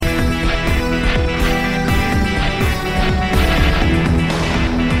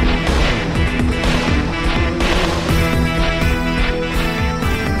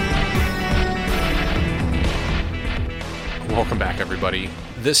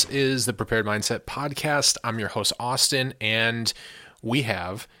This is the Prepared Mindset Podcast. I'm your host, Austin, and we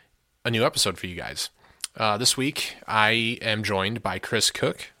have a new episode for you guys. This week, I am joined by Chris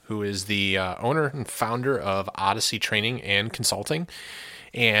Cook, who is the owner and founder of Odyssey Training and Consulting.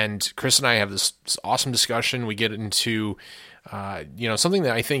 And Chris and I have this awesome discussion. We get into something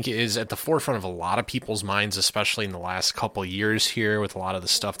that I think is at the forefront of a lot of people's minds, especially in the last couple of years here with a lot of the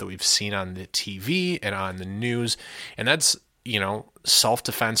stuff that we've seen on the TV and on the news. And that's,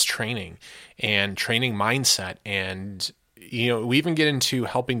 self-defense training and training mindset. And, we even get into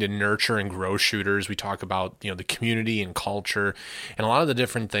helping to nurture and grow shooters. We talk about, the community and culture and a lot of the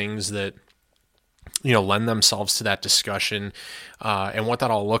different things that, lend themselves to that discussion and what that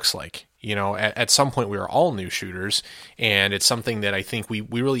all looks like. At some point we are all new shooters, and it's something that I think we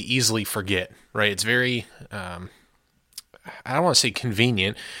really easily forget, right? It's very, I don't want to say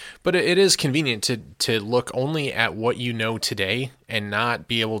convenient, but it is convenient to look only at what you know today and not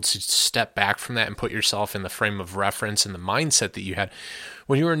be able to step back from that and put yourself in the frame of reference and the mindset that you had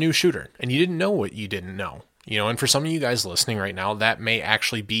when you were a new shooter and you didn't know what you didn't know. And for some of you guys listening right now, that may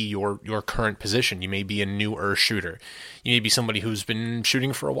actually be your current position. You may be a newer shooter. You may be somebody who's been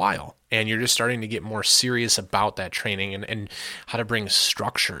shooting for a while, and you're just starting to get more serious about that training and how to bring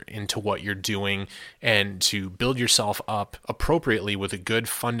structure into what you're doing and to build yourself up appropriately with a good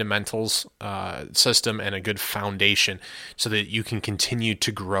fundamentals system and a good foundation so that you can continue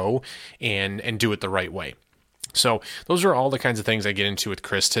to grow and do it the right way. So those are all the kinds of things I get into with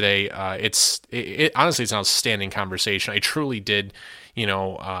Chris today. Honestly, it's an outstanding conversation. I truly did,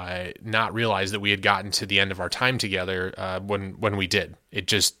 not realize that we had gotten to the end of our time together when we did.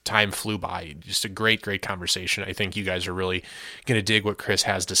 Time flew by. Just a great conversation. I think you guys are really going to dig what Chris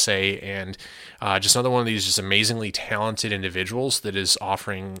has to say, and just another one of these just amazingly talented individuals that is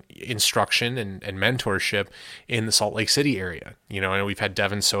offering instruction and mentorship in the Salt Lake City area. I know we've had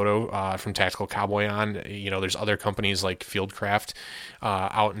Devin Soto from Tactical Cowboy on. There's other companies like Fieldcraft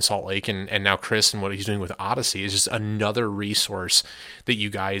out in Salt Lake, and now Chris and what he's doing with Odyssey is just another resource that you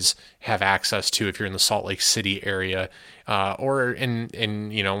guys have access to if you're in the Salt Lake City area, or in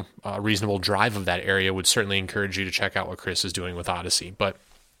a reasonable drive of that area. Would certainly encourage you to check out what Chris is doing with Odyssey. But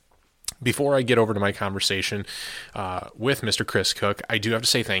before I get over to my conversation with Mr. Chris Cook, I do have to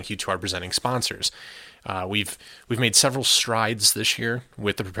say thank you to our presenting sponsors. We've made several strides this year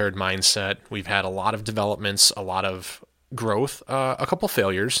with the Prepared Mindset. We've had a lot of developments, a lot of growth, a couple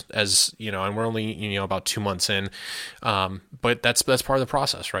failures, as and we're only about 2 months in, but that's part of the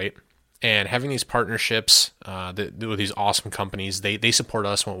process, right? And having these partnerships with these awesome companies, they support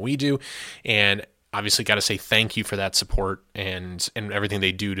us when we do, and obviously got to say thank you for that support and everything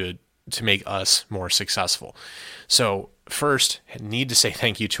they do to make us more successful. So first, I need to say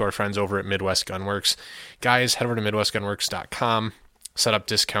thank you to our friends over at Midwest Gunworks. Guys, head over to MidwestGunworks.com. Set up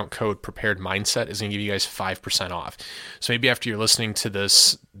discount code Prepared Mindset is going to give you guys 5% off. So maybe after you're listening to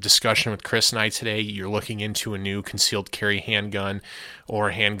this discussion with Chris and I today, you're looking into a new concealed carry handgun or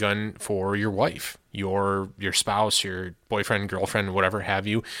a handgun for your wife, your spouse, your boyfriend, girlfriend, whatever have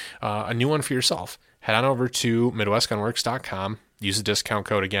you, a new one for yourself. Head on over to MidwestGunworks.com. Use the discount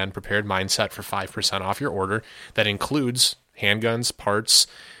code again, Prepared Mindset, for 5% off your order. That includes handguns, parts,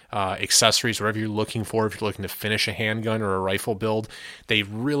 accessories, whatever you're looking for. If you're looking to finish a handgun or a rifle build, they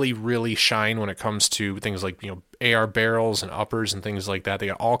really, really shine when it comes to things like, AR barrels and uppers and things like that. They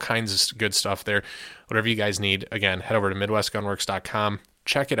got all kinds of good stuff there. Whatever you guys need, again, head over to MidwestGunworks.com,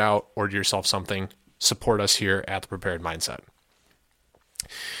 check it out, order yourself something, support us here at the Prepared Mindset.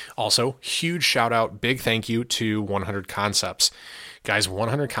 Also, huge shout out, big thank you to 100 Concepts. Guys,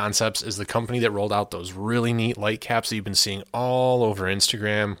 100 Concepts is the company that rolled out those really neat light caps that you've been seeing all over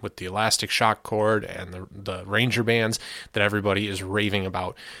Instagram with the elastic shock cord and the Ranger bands that everybody is raving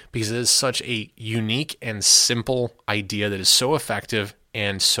about, because it is such a unique and simple idea that is so effective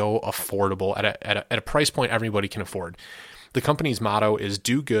and so affordable at a price point everybody can afford. The company's motto is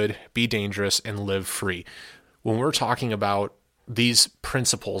do good, be dangerous, and live free. When we're talking about these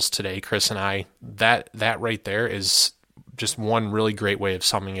principles today, Chris and I, that right there is just one really great way of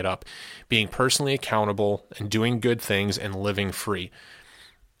summing it up. Being personally accountable and doing good things and living free.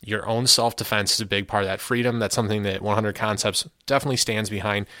 Your own self-defense is a big part of that freedom. That's something that 100 Concepts definitely stands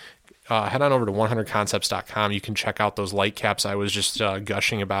behind. Head on over to 100concepts.com. You can check out those light caps I was just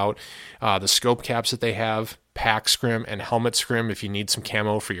gushing about, the scope caps that they have, pack scrim and helmet scrim if you need some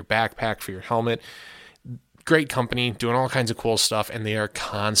camo for your backpack, for your helmet. Great company, doing all kinds of cool stuff, and they are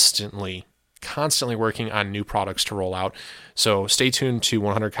constantly working on new products to roll out. So stay tuned to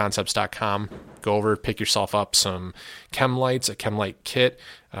 100concepts.com. Go over, pick yourself up some chem lights, a chem light kit.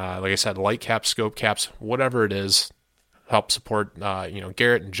 Like I said, light caps, scope caps, whatever it is. help support,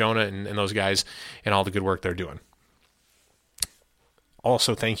 Garrett and Jonah and those guys and all the good work they're doing.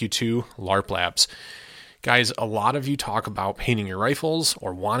 Also, thank you to LARP Labs. Guys, a lot of you talk about painting your rifles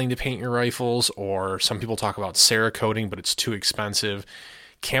or wanting to paint your rifles, or some people talk about Cerakoting, but it's too expensive.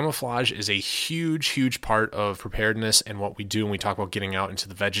 Camouflage is a huge, huge part of preparedness and what we do when we talk about getting out into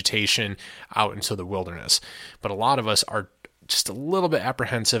the vegetation, out into the wilderness. But a lot of us are just a little bit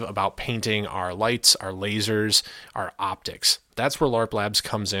apprehensive about painting our lights, our lasers, our optics. That's where LARP Labs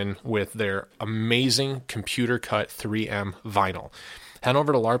comes in with their amazing computer cut 3M vinyl. Head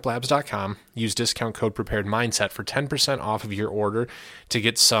over to larplabs.com, use discount code Prepared Mindset for 10% off of your order to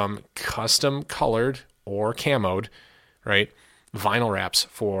get some custom colored or camoed, right, vinyl wraps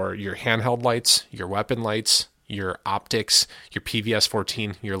for your handheld lights, your weapon lights, your optics, your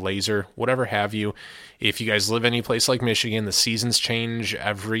PVS-14, your laser, whatever have you. If you guys live any place like Michigan, the seasons change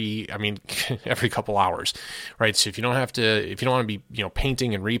every couple hours, right? So if you don't want to be,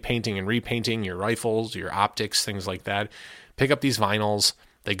 painting and repainting your rifles, your optics, things like that, pick up these vinyls.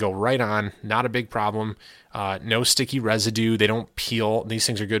 They go right on, not a big problem. No sticky residue. They don't peel. These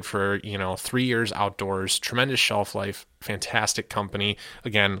things are good for, 3 years outdoors. Tremendous shelf life. Fantastic company.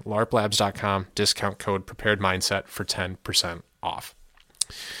 Again, larplabs.com, discount code Prepared Mindset for 10% off.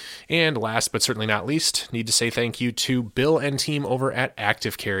 And last but certainly not least, need to say thank you to Bill and team over at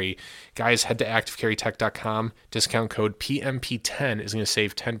Active Carry. Guys, head to activecarrytech.com. Discount code PMP10 is going to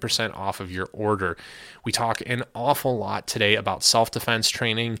save 10% off of your order. We talk an awful lot today about self-defense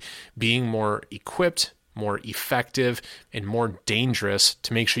training, being more equipped, more effective, and more dangerous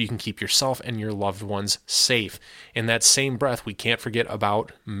to make sure you can keep yourself and your loved ones safe. In that same breath, we can't forget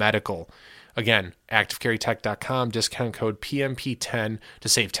about medical. Again, activecarrytech.com, discount code PMP10 to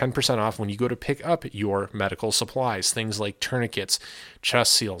save 10% off when you go to pick up your medical supplies. Things like tourniquets,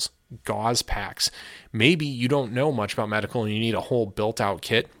 chest seals, gauze packs. Maybe you don't know much about medical and you need a whole built-out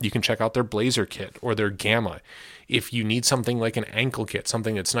kit. You can check out their Blazer kit or their Gamma. If you need something like an ankle kit,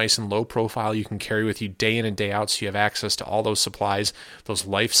 something that's nice and low profile, you can carry with you day in and day out so you have access to all those supplies, those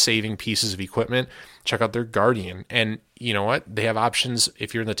life-saving pieces of equipment, check out their Guardian. And you know what? They have options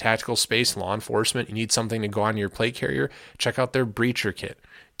if you're in the tactical space, law enforcement, you need something to go on your plate carrier, check out their Breacher kit.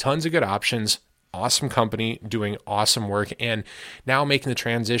 Tons of good options. Awesome company doing awesome work, and now making the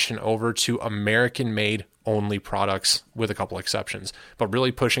transition over to American-made only products with a couple exceptions, but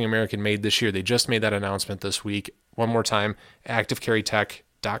really pushing American-made this year. They just made that announcement this week. One more time,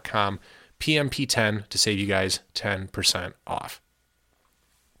 activecarrytech.com, PMP10 to save you guys 10% off.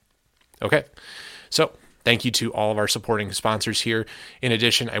 Okay, so thank you to all of our supporting sponsors here. In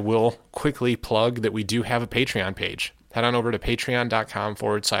addition, I will quickly plug that we do have a Patreon page. Head on over to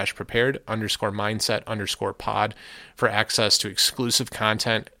patreon.com/prepared_mindset_pod for access to exclusive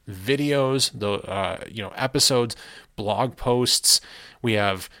content, videos, episodes, blog posts. We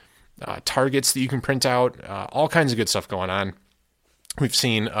have targets that you can print out, all kinds of good stuff going on. We've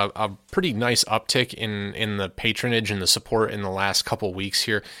seen a pretty nice uptick in the patronage and the support in the last couple weeks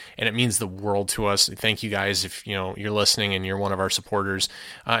here, and it means the world to us. Thank you guys if you're listening and you're one of our supporters.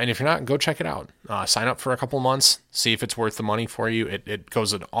 And if you're not, go check it out. Sign up for a couple months, see if it's worth the money for you. It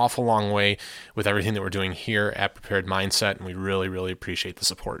goes an awful long way with everything that we're doing here at Prepared Mindset, and we really, really appreciate the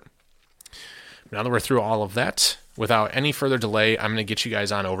support. Now that we're through all of that, without any further delay, I'm going to get you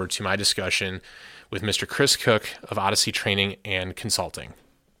guys on over to my discussion with Mr. Chris Cook of Odyssey Training and Consulting.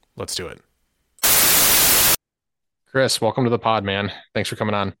 Let's do it. Chris, welcome to the pod, man. Thanks for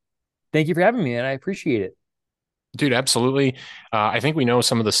coming on. Thank you for having me, and I appreciate it. Dude, absolutely. I think we know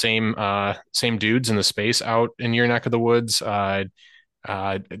some of the same dudes in the space out in your neck of the woods.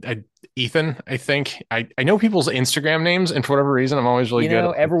 Ethan, I think. I know people's Instagram names, and for whatever reason, I'm always really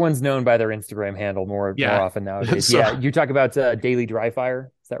good. Everyone's known by their Instagram handle more often nowadays. So, yeah, you talk about Daily Dry Fire.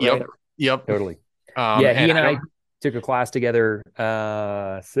 Is that right? Yep. Totally. Yeah, he and I took a class together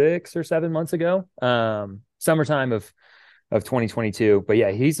 6 or 7 months ago, summertime of 2022. But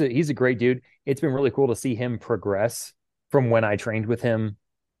yeah, he's a great dude. It's been really cool to see him progress from when I trained with him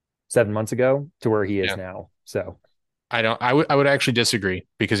 7 months ago to where he is now. So I would actually disagree,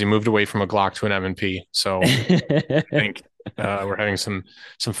 because he moved away from a Glock to an M&P. So I think we're having some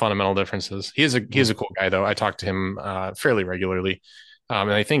fundamental differences. He is a cool guy though. I talk to him fairly regularly. And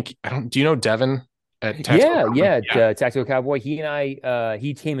I think, do you know Devin at Tactical Cowboy? Tactical Cowboy. He and I,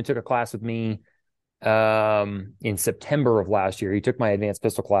 he came and took a class with me in September of last year. He took my advanced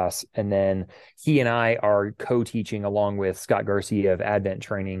pistol class, and then he and I are co-teaching along with Scott Garcia of Advent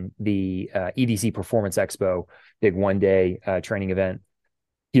Training, the EDC Performance Expo, big one-day training event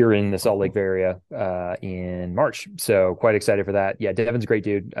here in the Salt Lake area in March. So quite excited for that. Yeah, Devin's a great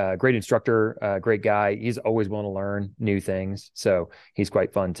dude, great instructor, great guy. He's always willing to learn new things. So he's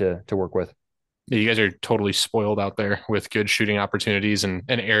quite fun to work with. Yeah, you guys are totally spoiled out there with good shooting opportunities and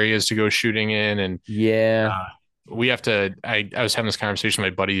areas to go shooting in. And Yeah. we have to, I was having this conversation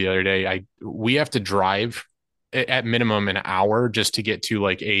with my buddy the other day. We have to drive at minimum an hour just to get to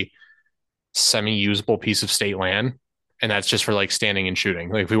like a semi-usable piece of state land. And that's just for like standing and shooting.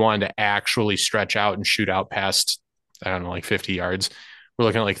 Like if we wanted to actually stretch out and shoot out past, I don't know, like 50 yards, we're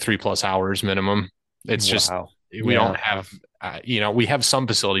looking at like 3+ hours minimum. It's just, Wow. we Yeah. don't have, we have some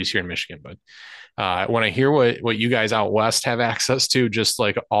facilities here in Michigan, but when I hear what you guys out west have access to, just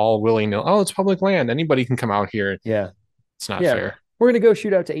like all willing to, oh, it's public land. Anybody can come out here. Yeah. It's not Yeah. fair. We're going to go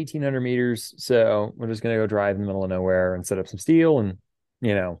shoot out to 1,800 meters. So we're just going to go drive in the middle of nowhere and set up some steel and,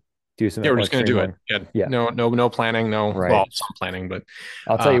 do some Yeah, we're just going to do it. Yeah. Yeah. No planning. No, Right. well, some planning, but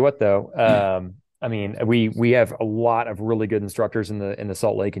I'll tell you what though. I mean, we have a lot of really good instructors in the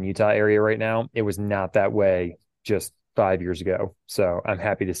Salt Lake and Utah area right now. It was not that way just 5 years ago. So I'm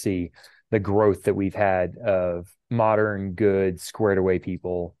happy to see the growth that we've had of modern, good, squared away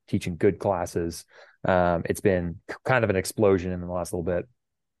people teaching good classes. It's been kind of an explosion in the last little bit.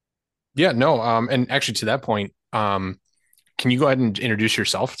 yeah, no. And actually to that point, can you go ahead and introduce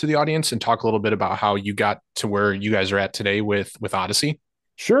yourself to the audience and talk a little bit about how you got to where you guys are at today with Odyssey?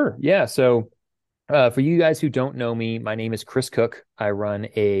 Sure. Yeah. So for you guys who don't know me, my name is Chris Cook. I run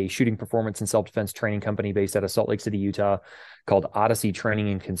a shooting performance and self-defense training company based out of Salt Lake City, Utah, called Odyssey Training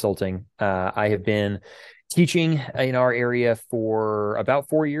and Consulting. I have been teaching in our area for about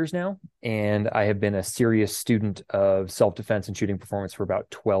 4 years now, and I have been a serious student of self-defense and shooting performance for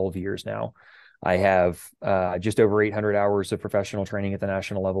about 12 years now. I have just over 800 hours of professional training at the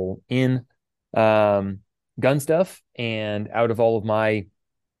national level in gun stuff, and out of all of my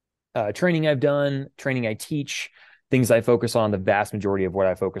training I've done, training I teach, things I focus on, the vast majority of what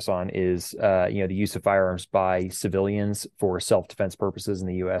I focus on is, the use of firearms by civilians for self-defense purposes in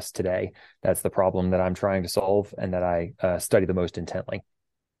the U.S. today. That's the problem that I'm trying to solve and that I study the most intently.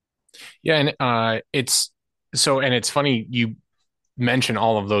 Yeah, and it's funny you mention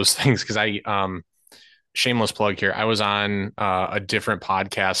all of those things because shameless plug here. I was on a different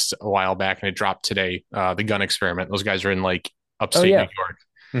podcast a while back and it dropped today. The Gun Experiment. Those guys are in like upstate New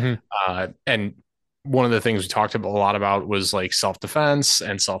York. And one of the things we talked about a lot about was like self-defense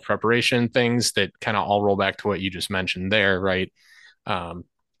and self-preparation things that kind of all roll back to what you just mentioned there, right?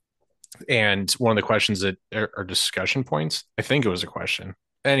 And one of the questions that are discussion points, I think it was a question,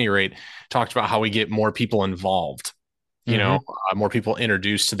 at any rate, talked about how we get more people involved, more people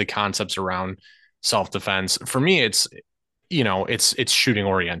introduced to the concepts around self-defense. For me, it's shooting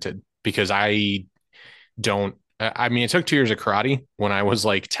oriented because I mean, it took 2 years of karate when I was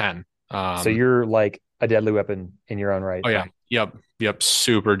like 10. So you're like a deadly weapon in your own right. Oh yeah. Yep.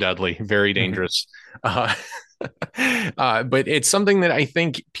 Super deadly, very dangerous. But it's something that I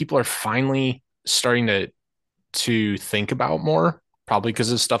think people are finally starting to think about more, probably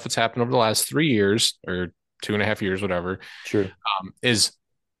because of stuff that's happened over the last 3 years or 2.5 years, whatever. Sure. Is,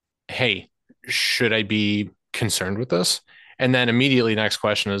 hey, should I be concerned with this? And then immediately next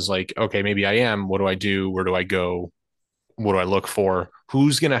question is like, okay, maybe I am. What do I do? Where do I go? What do I look for?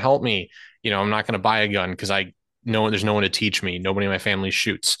 Who's going to help me? I'm not going to buy a gun because I know there's no one to teach me. Nobody in my family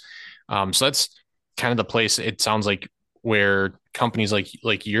shoots. So that's kind of the place it sounds like where companies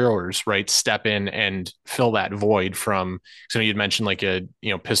like yours, right, step in and fill that void from. So you'd mentioned like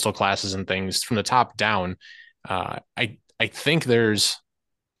pistol classes and things from the top down. I think there's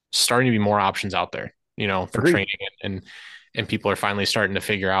starting to be more options out there, for Agreed. training and people are finally starting to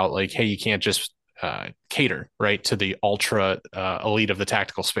figure out like, hey, you can't just cater right to the ultra elite of the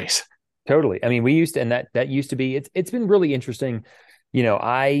tactical space. Totally. I mean, we used to, and that used to be, it's been really interesting.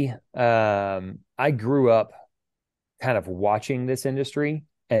 I grew up kind of watching this industry,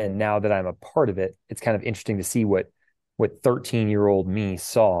 and now that I'm a part of it, it's kind of interesting to see what 13-year-old me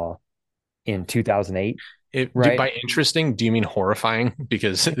saw in 2008. Right? By interesting, do you mean horrifying?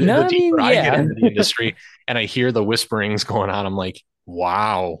 Because no, the deeper I get into the industry and I hear the whisperings going on, I'm like,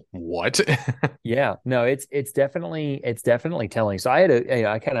 wow, what? Yeah, no, it's definitely telling. So I kind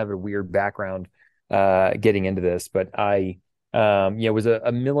of have a weird background getting into this, but I was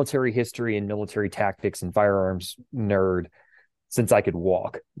a military history and military tactics and firearms nerd since I could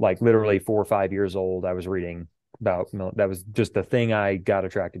walk. Like literally 4 or 5 years old, I was reading about that was just the thing I got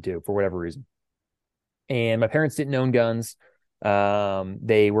attracted to for whatever reason. And my parents didn't own guns.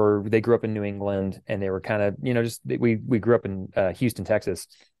 They grew up in New England, and they were kind of, we grew up in Houston, Texas,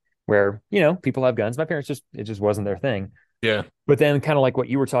 where, people have guns. My parents it just wasn't their thing. Yeah. But then kind of like what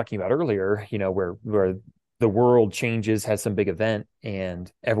you were talking about earlier, where the world changes, has some big event,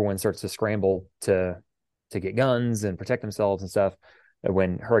 and everyone starts to scramble to get guns and protect themselves and stuff.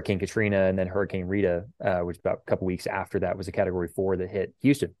 When Hurricane Katrina and then Hurricane Rita, which about a couple weeks after that was a Category 4 that hit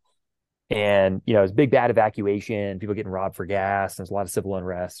Houston, and it was big bad evacuation, people getting robbed for gas. There's a lot of civil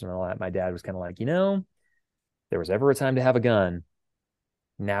unrest and all that. My dad was kind of like, there was ever a time to have a gun,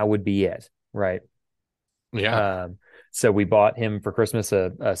 now would be it, right? Yeah. Um, so we bought him for Christmas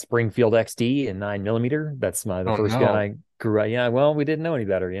a Springfield XD in 9mm. That's the Oh first gun no. I grew up. Yeah, well, we didn't know any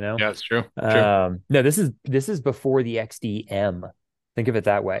better, Yeah, it's true. True. No, this is before the XD-M. Think of it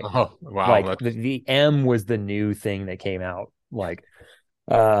that way. Oh, wow. Like That's the M was the new thing that came out. Like,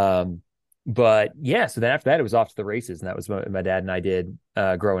 um, but yeah. So then after that, it was off to the races, and that was what my dad and I did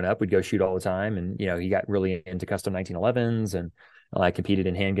growing up. We'd go shoot all the time, and he got really into custom 1911s, and I competed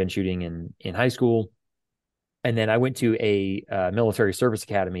in handgun shooting in high school. And then I went to a military service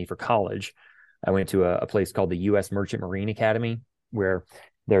academy for college. I went to a place called the U.S. Merchant Marine Academy, where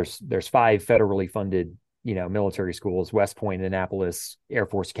there's 5 federally funded military schools: West Point, Annapolis, Air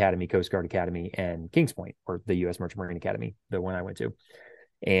Force Academy, Coast Guard Academy, and Kings Point, or the U.S. Merchant Marine Academy, the one I went to.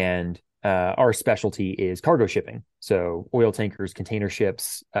 And our specialty is cargo shipping, so oil tankers, container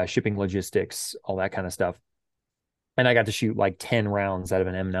ships, shipping logistics, all that kind of stuff. And I got to shoot like 10 rounds out of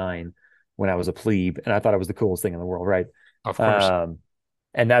an M9 when I was a plebe, and I thought it was the coolest thing in the world, right? of course. Um,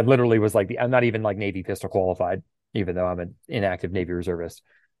 and that literally was like I'm not even like Navy pistol qualified, even though I'm an inactive Navy reservist.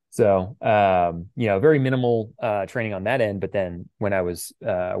 So, very minimal training on that end. But then when I was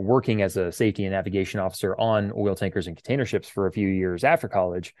working as a safety and navigation officer on oil tankers and container ships for a few years after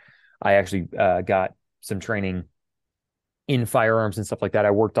college, I actually got some training in firearms and stuff like that.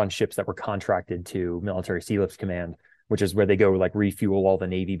 I worked on ships that were contracted to Military Sealift Command, which is where they go like refuel all the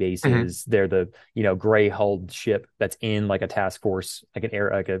Navy Mhm. bases. They're the gray hulled ship that's in like a task force, like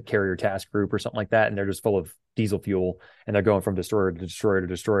a carrier task group or something like that, and they're just full of diesel fuel, and they're going from destroyer to destroyer to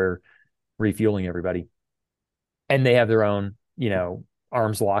destroyer, refueling everybody. And they have their own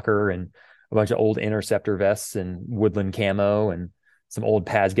arms locker and a bunch of old interceptor vests and woodland camo and some old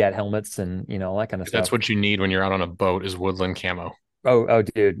Pasgat helmets and all that kind of That's stuff. what you need when you're out on a boat is woodland camo. Oh,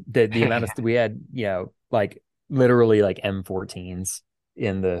 dude, the amount of we had, like literally like M14s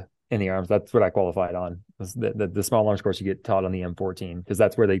in the arms. That's what I qualified on. The small arms course you get taught on the M14, because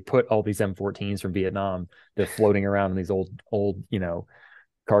that's where they put all these M14s from Vietnam. They're floating around in these old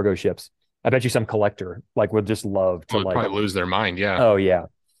cargo ships. I bet you some collector like would just love to Would like. probably lose their mind. Yeah. Oh yeah.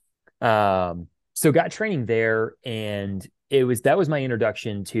 So got training there, and that was my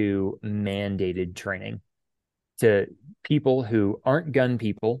introduction to mandated training, to people who aren't gun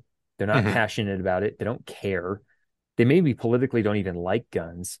people. They're not Hmm. passionate about it. They don't care. They maybe politically don't even like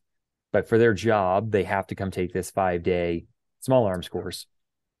guns, but for their job, they have to come take this 5-day small arms course.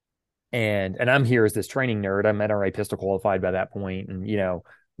 And I'm here as this training nerd. I'm NRA pistol qualified by that point, and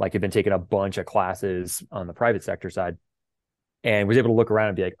like I've been taking a bunch of classes on the private sector side, and was able to look around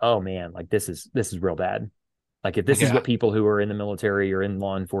and be like, oh man, like this is real bad. Like if this is Yeah. what people who are in the military or in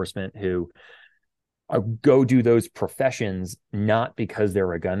law enforcement who go do those professions, not because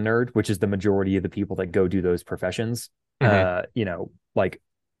they're a gun nerd, which is the majority of the people that go do those professions, Hmm. like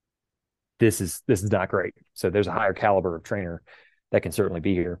this is not great. So there's a higher caliber of trainer that can certainly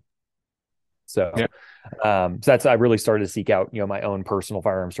be here. Yeah. So, so that's I really started to seek out my own personal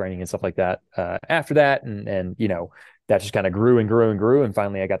firearms training and stuff like that after that, and that just kind of grew and grew and grew, and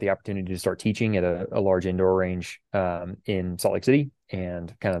finally I got the opportunity to start teaching at a large indoor range in Salt Lake City,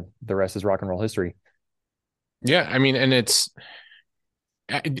 and kind of the rest is rock and roll history. Yeah. I mean, and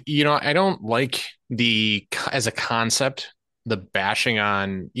I don't like as a concept, the bashing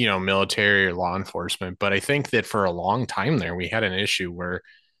on, military or law enforcement, but I think that for a long time there, we had an issue where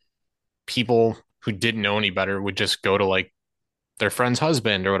people who didn't know any better would just go to like their friend's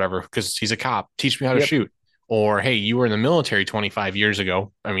husband or whatever because he's a cop. Teach me how to Yep. shoot. Or hey, you were in the military 25 years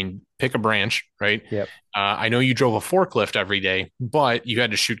ago. I mean, pick a branch, right? Yep. I know you drove a forklift every day, but you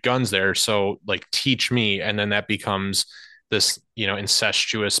had to shoot guns there. So like, teach me, and then that becomes this,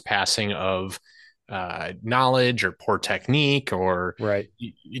 incestuous passing of knowledge or poor technique or Right.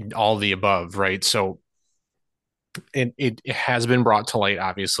 all the above, right? So it has been brought to light,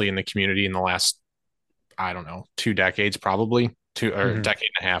 obviously, in the community in the last, I don't know, 2 decades, probably two or a Hmm. decade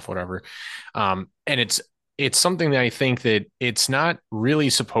and a half, whatever. And it's something that I think that it's not really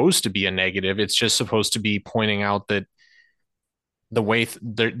supposed to be a negative. It's just supposed to be pointing out that the way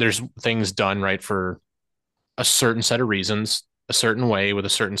there's things done right for a certain set of reasons, a certain way with a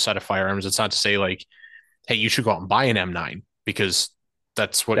certain set of firearms. It's not to say like, hey, you should go out and buy an M9 because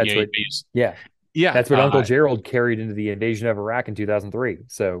that's what That's you what. use. Yeah. Yeah. That's what Uncle Gerald carried into the invasion of Iraq in 2003.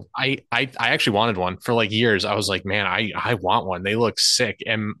 So I actually wanted one for like years. I was like, man, I want one. They look sick.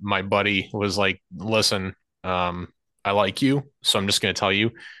 And my buddy was like, listen, I like you, so I'm just gonna tell you,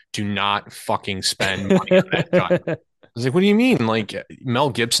 do not fucking spend money on that gun. I was like, what do you mean? Like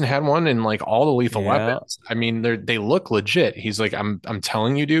Mel Gibson had one and like all the Lethal yeah, Weapons. I mean, they look legit. He's like, I'm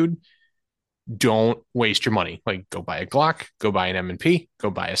telling you, dude, don't waste your money. Like go buy a Glock, go buy an M&P,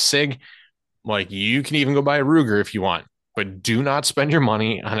 go buy a SIG. Like you can even go buy a Ruger if you want, but do not spend your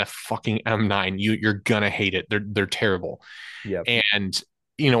money on a fucking M9. You're gonna hate it. They're terrible. yep. And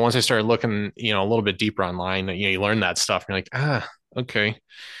once I started looking, a little bit deeper online, you learn that stuff. And you're like, okay,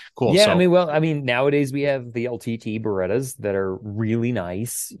 cool. Yeah, So I mean, nowadays we have the LTT Berettas that are really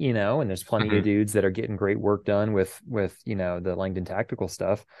nice, and there's plenty of dudes that are getting great work done with the Langdon tactical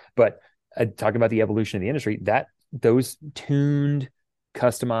stuff. But talking about the evolution of the industry, that those tuned,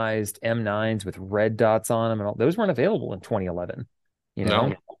 customized M9s with red dots on them and all those weren't available in 2011.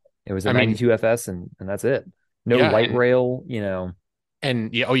 no, It was a I mean, 92 FS and that's it. No yeah, light rail,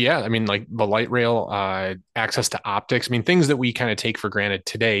 and yeah, oh yeah, I mean, like the light rail, access to optics. I mean, things that we kind of take for granted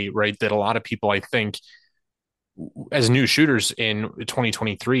today, right? That a lot of people, I think, as new shooters in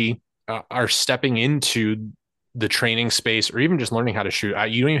 2023, are stepping into the training space or even just learning how to shoot.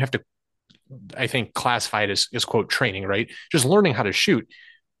 You don't even have to, I think, classify it as quote training, right? Just learning how to shoot.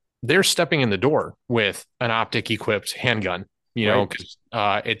 They're stepping in the door with an optic equipped handgun, right. because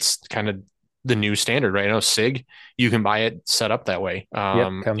it's kind of the new standard, right? I know SIG, you can buy it set up that way.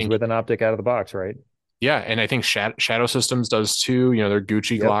 Yep, comes with an optic out of the box, right? Yeah, and I think Shadow Systems does too. Their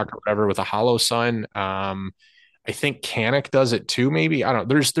Gucci Yep. Glock or whatever with a hollow sun. I think Canic does it too. Maybe I don't.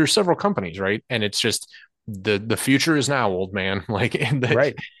 There's several companies, right? And it's just the future is now, old man. Like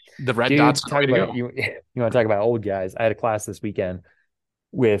Right. the red Dude, dots are the way to go. you want to talk about old guys? I had a class this weekend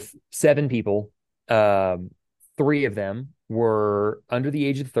with 7 people. 3 of them were under the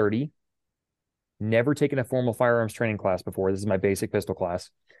age of 30, never taken a formal firearms training class before. This is my basic pistol class,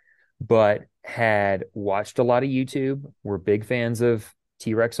 but had watched a lot of YouTube, were big fans of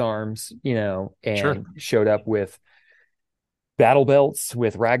T-Rex arms, and Sure. showed up with battle belts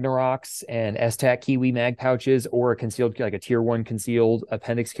with Ragnaroks and STAC Kiwi mag pouches, or a concealed, like a tier 1 concealed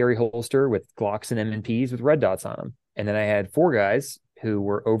appendix carry holster with Glocks and M&Ps with red dots on them. And then I had 4 guys who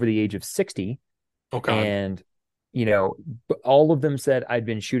were over the age of 60. Oh God. And, all of them said, I'd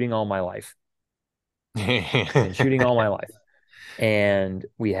been shooting all my life. Been shooting all my life. And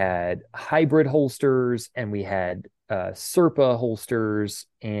we had hybrid holsters and we had Serpa holsters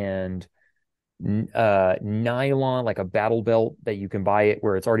and nylon, like a battle belt that you can buy it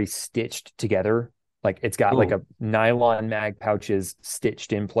where it's already stitched together. Like it's got like a nylon mag pouches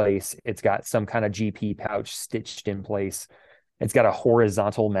stitched in place. It's got some kind of GP pouch stitched in place. It's got a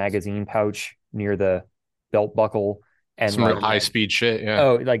horizontal magazine pouch near the belt buckle and some like real high speed shit. Yeah.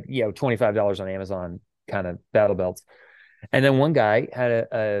 oh, like $25 on Amazon kind of battle belts. And then one guy had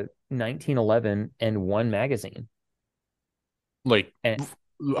a 1911 and 1 magazine, Like and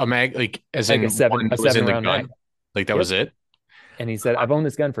a mag, like as like in a 7 one that was in 7 the round gun. mag. Like that Yep. was it. And he said, I've owned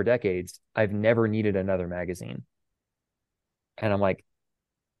this gun for decades. I've never needed another magazine. And I'm like,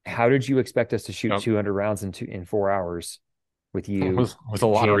 how did you expect us to shoot 200 rounds in 4 hours with you with a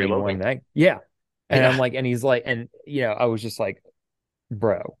lot of jamming one reloading. mag? Yeah. And Yeah. I'm like, and he's like, and I was just like,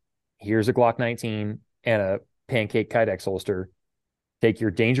 bro, here's a Glock 19 and a Pancake Kydex holster. Take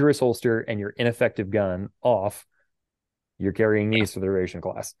your dangerous holster and your ineffective gun off. You're carrying these for the duration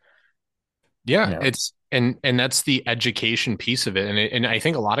class. Yeah, it's and that's the education piece of it, and I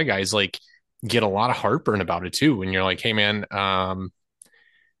think a lot of guys like get a lot of heartburn about it too. When you're like, hey man,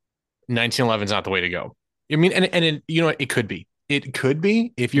 1911 is not the way to go. I mean, and it could be. It could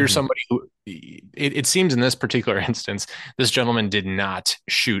be if you're somebody who it seems in this particular instance, this gentleman did not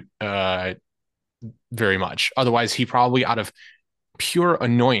shoot very much. Otherwise, he probably out of pure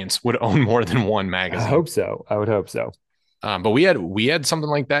annoyance would own more than 1 magazine. I hope so. I would hope so. But we had something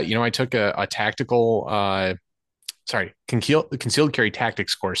like that. I took a tactical, concealed carry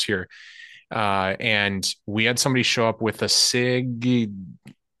tactics course here. And we had somebody show up with a SIG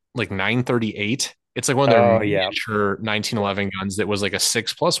like 938. It's like one of their miniature 1911 guns that was like a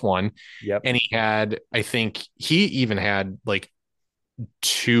 6+1. Yep. And I think he even had like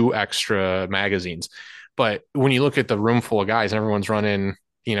 2 extra magazines. But when you look at the room full of guys and everyone's running,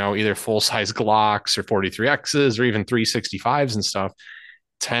 either full size Glocks or 43Xs or even 365s and stuff,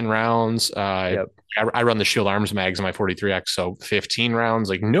 10 rounds. I run the Shield Arms mags in my 43X, so 15 rounds.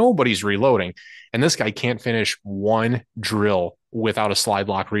 Like nobody's reloading, and this guy can't finish 1 drill without a slide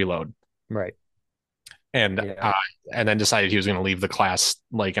lock reload. Right. And then decided he was going to leave the class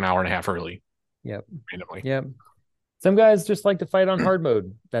like an hour and a half early. Yep. randomly. Yep. Some guys just like to fight on hard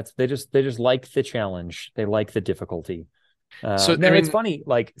mode. They just like the challenge. They like the difficulty. So I No, it's mean, funny,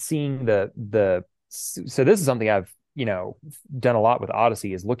 like seeing so this is something I've, done a lot with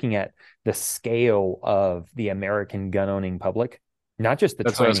Odyssey, is looking at the scale of the American gun owning public, not just the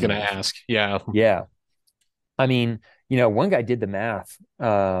that's what I was training going to age. ask. Yeah. Yeah. I mean, one guy did the math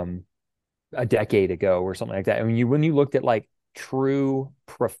a decade ago or something like that. I mean, when you looked at like true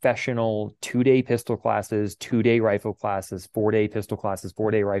professional 2-day pistol classes, 2-day rifle classes, 4-day pistol classes,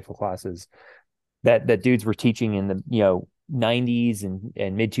 4-day rifle classes, that dudes were teaching in the 90s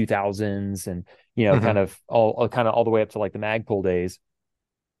and mid 2000s, and Hmm. kind of all the way up to like the Magpul days.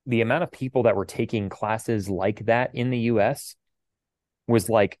 The amount of people that were taking classes like that in the US was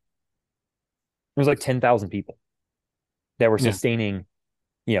like, it was like 10,000 people that were Yeah. sustaining,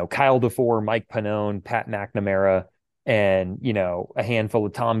 Kyle DeFore, Mike Pannone, Pat McNamara, and a handful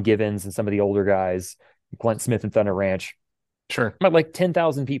of Tom Givens and some of the older guys, Clint Smith and Thunder Ranch. Sure. But like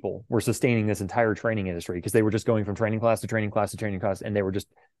 10,000 people were sustaining this entire training industry because they were just going from training class to training class to training class, and they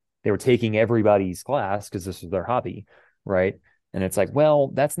were taking everybody's class because this was their hobby, right? And it's like, well,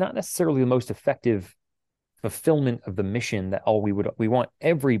 that's not necessarily the most effective fulfillment of the mission. That we want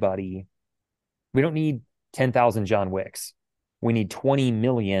everybody. We don't need 10,000 John Wicks. We need 20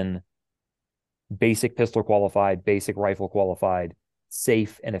 million basic pistol qualified, basic rifle qualified,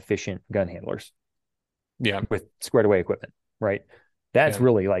 safe and efficient gun handlers Yeah. with squared away equipment, right? That's Yeah.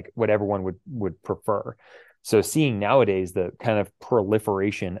 really like what everyone would prefer. So seeing nowadays the kind of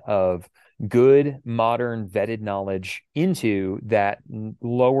proliferation of good modern vetted knowledge into that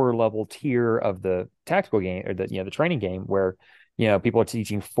lower level tier of the tactical game, or the training game, where people are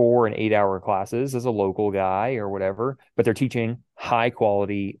teaching 4 and 8 hour classes as a local guy or whatever, but they're teaching high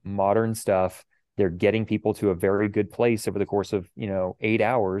quality modern stuff. They're getting people to a very good place over the course of 8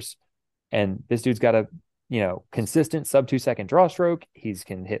 hours, and this dude's got a consistent sub 2 second draw stroke. He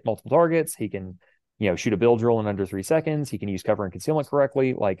can hit multiple targets. He can, shoot a bill drill in under 3 seconds. He can use cover and concealment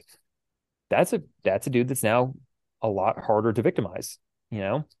correctly. Like that's a dude that's now a lot harder to victimize, you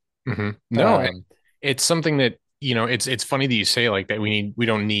know? No, Um, it's something that, it's funny that you say like that. We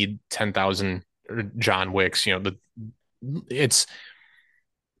don't need 10,000 John Wicks, it's,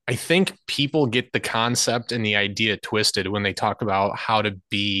 I think people get the concept and the idea twisted when they talk about how to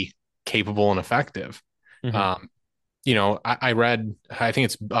be capable and effective. mhm. Um, I read, I think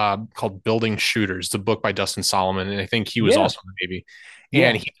it's called Building Shooters, the book by Dustin Solomon, and I think he was Yeah. also in the Navy.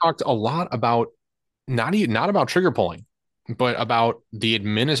 And Yeah. he talked a lot about not about trigger pulling, but about the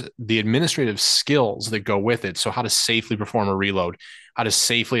administrative skills that go with it. So how to safely perform a reload, how to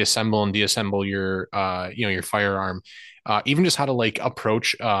safely assemble and deassemble your your firearm, even just how to like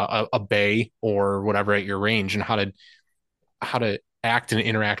approach a bay or whatever at your range, and how to act and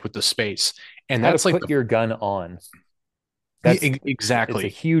interact with the space. And How to that's like put your gun on. It's a exactly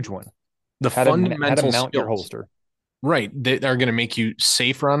huge one. the How to fundamental mount your skills, holster. right? That are going to make you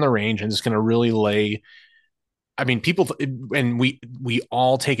safer on the range, and it's going to really lay. I mean, people, and we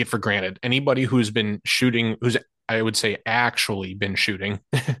all take it for granted. Anybody who's been shooting, who's, I would say, actually been shooting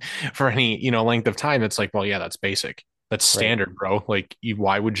for any length of time, it's like, well, yeah, that's basic, that's Right. standard, bro. Like,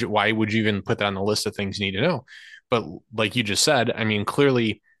 why would you even put that on the list of things you need to know? But like you just said, I mean,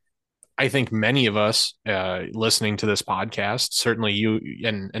 clearly, I think many of us listening to this podcast, certainly you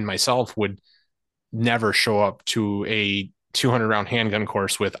and myself, would never show up to a 200 round handgun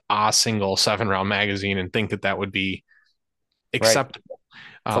course with a single 7 round magazine and think that that would be Right. acceptable.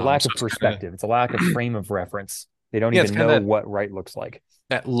 It's a lack So of it's kind perspective. It's a lack of of frame of reference. They don't yeah, it's even kind of know that what right looks like.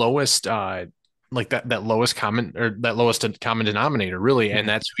 that lowest like that lowest common, or that lowest common denominator, really, and Mhm.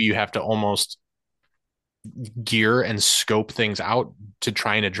 that's who you have to almost gear and scope things out to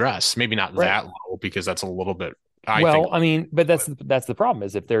try and address. Maybe not Right. that low, because that's a little bit, I think. Well, I mean, but that's the problem,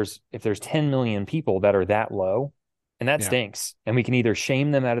 is if there's 10 million people that are that low, and that Yeah, stinks. And we can either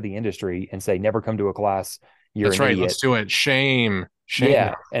shame them out of the industry and say, never come to a class, you're that's an right. Let's idiot. do it. Shame. No.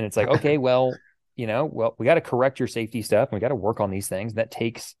 Yeah. And it's like, okay, well, we got to correct your safety stuff. And we got to work on these things. That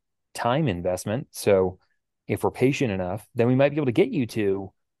takes time investment. So if we're patient enough, then we might be able to get you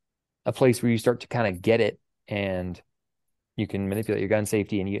to a place where you start to kind of get it, and you can manipulate your gun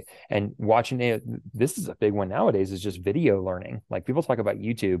safety, and watching it. This is a big one nowadays, is just video learning. Like, people talk about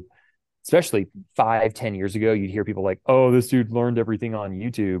YouTube, especially 5-10 years ago. You'd hear people like, oh, this dude learned everything on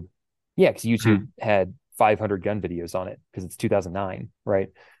YouTube. Yeah, because YouTube Mhm. had 500 gun videos on it because it's 2009, right?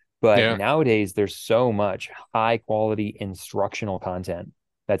 But Yeah. nowadays there's so much high quality instructional content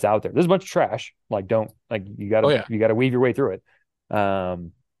that's out there. There's a bunch of trash. Like, don't, like, you Oh gotta yeah. you gotta weave your way through it.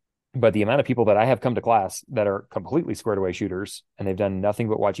 But the amount of people that I have come to class that are completely squared away shooters, and they've done nothing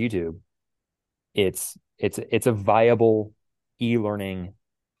but watch YouTube, it's a viable e-learning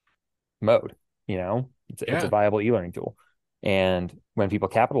mode. It's a Yeah. viable e-learning tool. And when people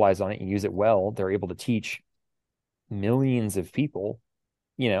capitalize on it and use it well, they're able to teach millions of people.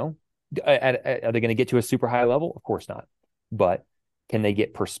 Are they going to get to a super high level? Of course not. But can they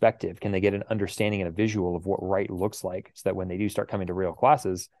get perspective? Can they get an understanding and a visual of what right looks like, so that when they do start coming to real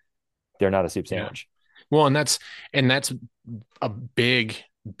classes, they're not a soup Yeah. sandwich? Well, and that's a big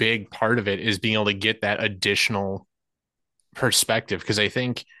part of it, is being able to get that additional perspective, because I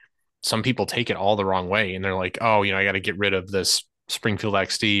think some people take it all the wrong way, and they're like, oh, I got to get rid of this Springfield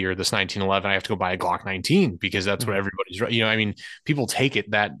XD or this 1911. I have to go buy a Glock 19 because that's what Mm-hmm. everybody's, I mean, people take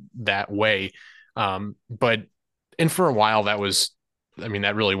it that way. But and for a while that was, I mean,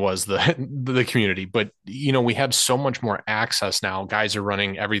 that really was the community. But we have so much more access now. Guys are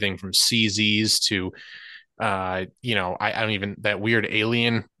running everything from CZs to I don't even, that weird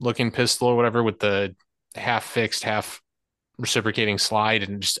alien looking pistol or whatever with the half fixed, half reciprocating slide,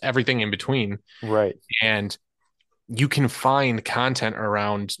 and just everything in between. Right. And you can find content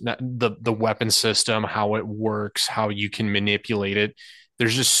around the weapon system, how it works, how you can manipulate it.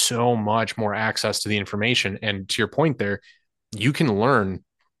 There's just so much more access to the information. And to your point there, you can learn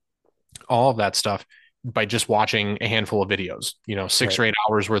all of that stuff by just watching a handful of videos, 6 Right. or 8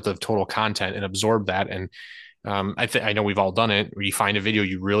 hours worth of total content, and absorb that. And I know we've all done it, where you find a video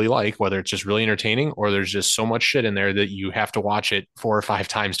you really like, whether it's just really entertaining or there's just so much shit in there that you have to watch it 4 or 5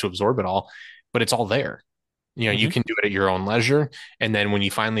 times to absorb it all, but it's all there. You Mm-hmm. can do it at your own leisure. And then when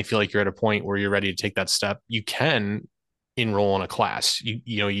you finally feel like you're at a point where you're ready to take that step, you can enroll in a class.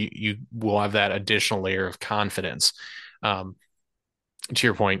 You will have that additional layer of confidence. Um, to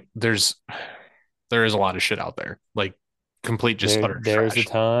your point, there is a lot of shit out there, like complete just utter There's a trash.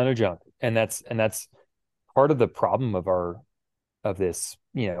 ton of junk, and that's part of the problem of this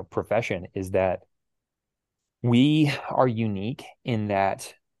profession, is that we are unique in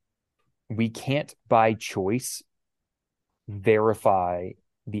that we can't by choice verify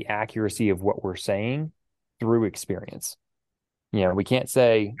the accuracy of what we're saying through experience. We can't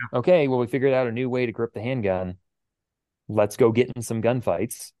say, okay, well, we figured out a new way to grip the handgun. Let's go get in some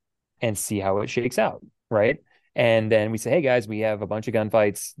gunfights and see how it shakes out. Right. And then we say, hey guys, we have a bunch of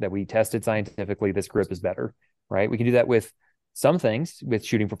gunfights that we tested scientifically. This grip is better. Right. We can do that with some things, with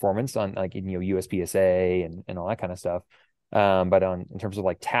shooting performance on, like, USPSA and all that kind of stuff. But in terms of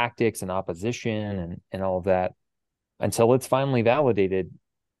like tactics and opposition and all of that, until it's finally validated,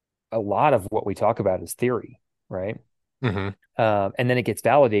 a lot of what we talk about is theory. Right. Mm-hmm. And then it gets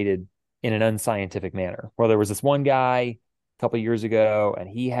validated in an unscientific manner. Well, there was this one guy a couple of years ago, and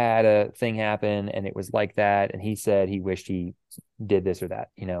he had a thing happen, and it was like that, and he said he wished he did this or that.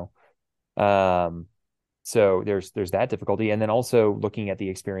 So there's that difficulty, and then also looking at the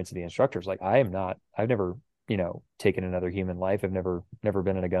experience of the instructors. Like, I've never taken another human life. I've never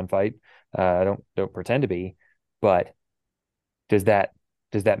been in a gunfight. I don't pretend to be, but does that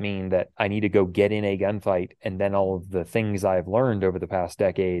mean that I need to go get in a gunfight, and then all of the things I've learned over the past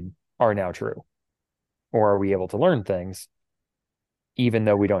decade are now true? Or are we able to learn things even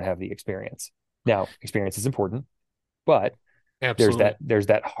though we don't have the experience? Now, experience is important, but Absolutely. there's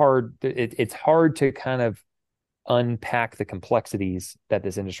that it's hard to kind of unpack the complexities that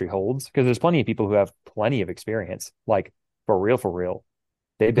this industry holds, because there's plenty of people who have plenty of experience, like for real.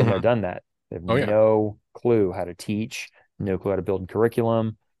 They've been there, Mm-hmm. done that. They have Oh yeah. no clue how to teach, no clue how to build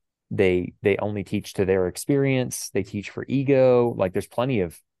curriculum. They only teach to their experience. They teach for ego. Like, there's plenty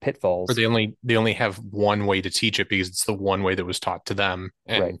of Or pitfalls. they only have one way to teach it because it's the one way that was taught to them.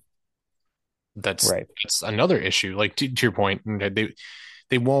 Right. And that's Right. that's another issue. Like, to your point,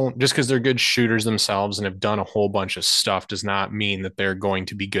 they won't, just because they're good shooters themselves and have done a whole bunch of stuff, does not mean that they're going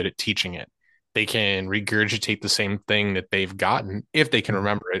to be good at teaching it. They can regurgitate the same thing that they've gotten if they can Mhm.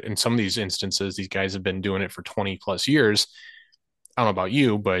 remember it. In some of these instances, these guys have been doing it for 20 plus years. I don't know about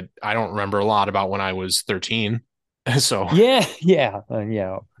you, but I don't remember a lot about when I was 13. So Yeah. Yeah.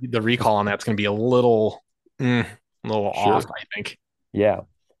 the recall on that's going to be a little off, Sure. I think. Yeah.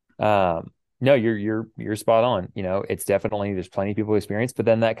 No, you're spot on. It's definitely, there's plenty of people who experience, but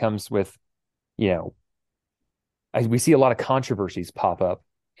then that comes with, you know, we see a lot of controversies pop up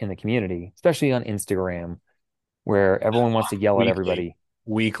in the community, especially on Instagram, where everyone wants to yell at Weekly, everybody.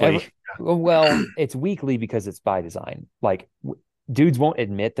 weekly. Well, it's weekly because it's by design. Like, dudes won't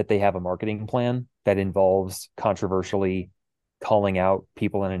admit that they have a marketing plan that involves controversially calling out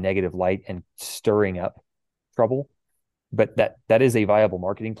people in a negative light and stirring up trouble. But that is a viable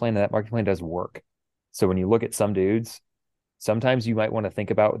marketing plan, and that marketing plan does work. So when you look at some dudes, sometimes you might want to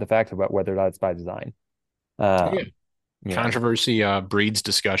think about the fact about whether or not it's by design. Oh, yeah. Um, you know. controversy breeds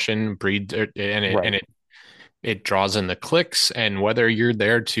discussion, Right. it draws in the clicks. And whether you're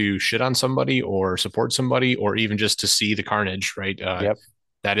there to shit on somebody or support somebody or even just to see the carnage, right? Yep.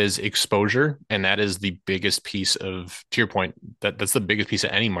 That is exposure, and that is the biggest piece of, to your point, that's the biggest piece of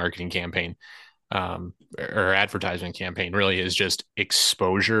any marketing campaign, or advertising campaign. Really is just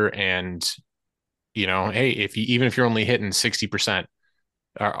exposure. And hey, even if you're only hitting 60%,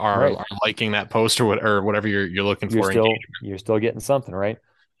 Right. are liking that post or whatever you're looking You're for. still you're still getting something, right?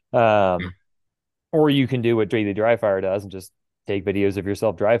 Um, or you can do what Daily Dry Fire does and just take videos of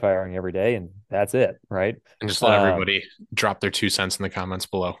yourself dry firing every day, and that's it, right? And just let Um, everybody drop their 2 cents in the comments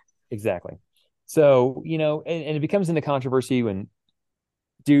below. exactly. So, and it becomes into controversy when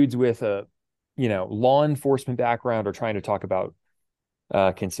dudes with a, law enforcement background are trying to talk about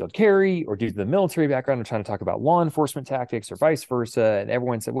concealed carry, or dudes with the military background are trying to talk about law enforcement tactics, or vice versa. And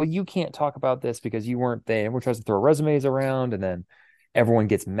everyone said, well, you can't talk about this because you weren't there. Everyone tries to throw resumes around, and then everyone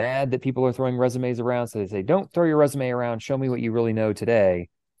gets mad that people are throwing resumes around. So they say, don't throw your resume around. Show me what you really know today.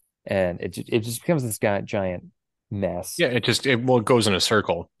 And it just becomes this giant mess. Yeah, it goes in a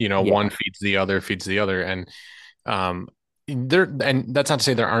circle. One Yeah, feeds the other, and um, and that's not to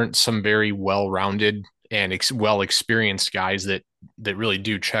say there aren't some very well-rounded and well experienced guys that really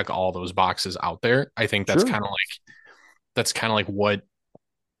do check all those boxes out there. I think true. that's kind of like what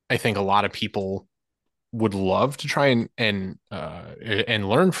I think a lot of people would love to try and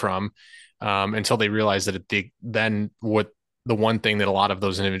learn from, until they realize that then what the one thing that a lot of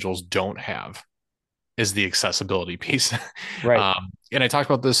those individuals don't have is the accessibility piece. Right. And I talked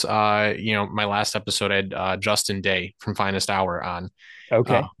about this, my last episode. I had Justin Day from Finest Hour on. Uh,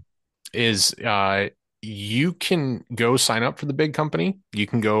 Okay. is You can go sign up for the big company. You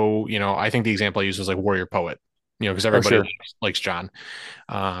can go, I think the example I used was like Warrior Poet, because Oh, everybody sure. likes John.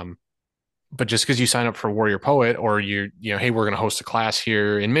 Um, but just because you sign up for Warrior Poet, or hey, we're going to host a class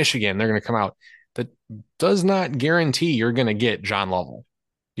here in Michigan, they're going to come out. That does not guarantee you're going to get John Lovell.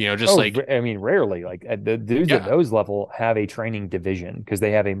 Just Oh, like, I mean, rarely. Like the dudes at yeah, those level have a training division because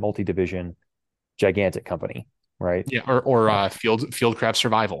they have a multi-division gigantic company, right? yeah, or Uh, Fieldcraft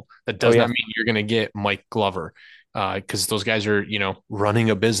Survival. That oh does yeah, not mean you're going to get Mike Glover, because those guys are running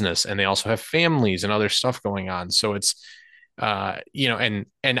a business, and they also have families and other stuff going on. So it's and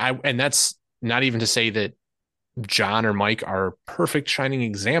that's not even to say that John or Mike are perfect shining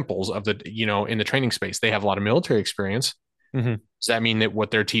examples of the in the training space. They have a lot of military experience. hmm, Does that mean that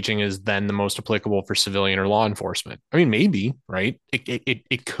what they're teaching is then the most applicable for civilian or law enforcement? I mean, maybe, right?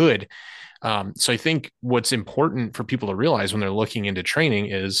 It could. So I think what's important for people to realize when they're looking into training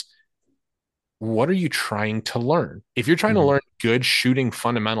is, what are you trying to learn? If you're trying to hmm, learn good shooting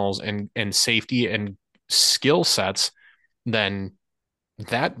fundamentals and safety and skill sets, then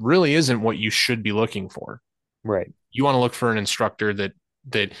that really isn't what you should be looking for. right. You want to look for an instructor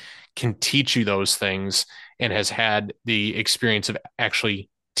that can teach you those things and has had the experience of actually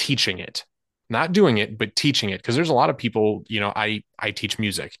teaching it, not doing it, but teaching it. Because there's a lot of people, I teach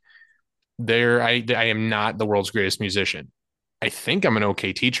music. I am not the world's greatest musician. I think I'm an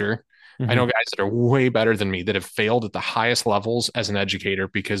okay teacher. I Hmm. know guys that are way better than me that have failed at the highest levels as an educator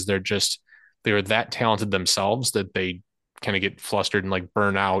because they're that talented themselves that they kind of get flustered and like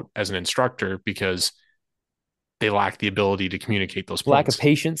burn out as an instructor because they lack the ability to communicate those Lack of points.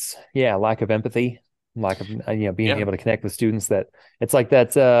 patience, yeah, lack of empathy, lack of being Yeah. able to connect with students. That it's like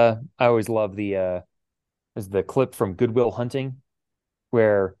that. I always love is the clip from Good Will Hunting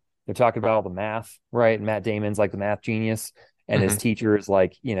where they're talking about all the math, right? And Matt Damon's like the math genius, and his Mm-hmm. teacher is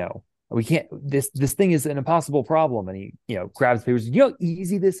like, we can't. This thing is an impossible problem, and he grabs papers. You know how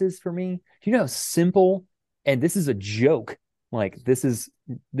easy this is for me. Do you know how simple? And this is a joke. Like this is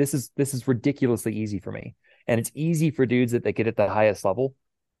ridiculously easy for me, and it's easy for dudes that they get at the highest level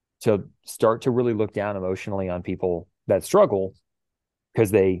to start to really look down emotionally on people that struggle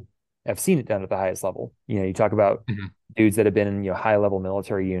because they have seen it done at the highest level. You talk about Mm-hmm. dudes that have been in high level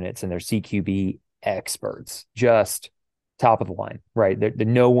military units and they're CQB experts, just top of the line, right?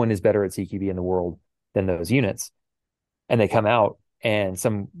 No one is better at CQB in the world than those units, and they come out and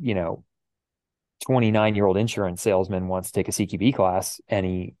some 29-year-old insurance salesman wants to take a CQB class, and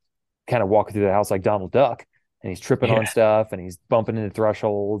he kind of walking through the house like Donald Duck, and he's tripping Yeah. on stuff and he's bumping into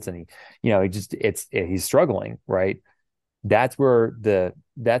thresholds, and he's struggling, right? That's where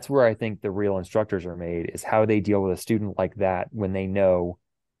I think the real instructors are made, is how they deal with a student like that when they know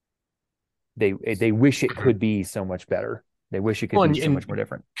they wish it Mm-hmm. could be so much better. They wish it could Well, be and, so much and more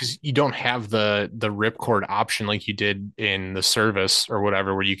different. because you don't have the ripcord option like you did in the service or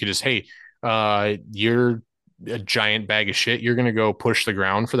whatever, where you could just, hey, you're a giant bag of shit. You're gonna go push the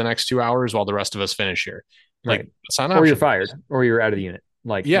ground for the next 2 hours while the rest of us finish here. Like, Right. it's not an Or you're option. fired or you're out of the unit.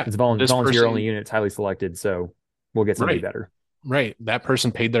 Like Yeah, it's this volunteer only person, unit. It's highly selected. So we'll get somebody right, better. right. That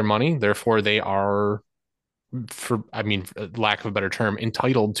person paid their money, therefore they are, lack of a better term,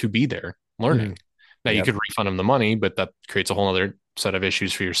 entitled to be there learning. Mm-hmm. Now you Yep. could refund them the money, but that creates a whole other set of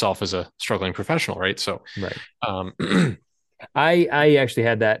issues for yourself as a struggling professional, right? So, Right. um, I actually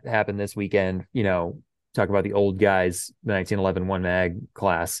had that happen this weekend. Talk about the old guys, the 1911 one mag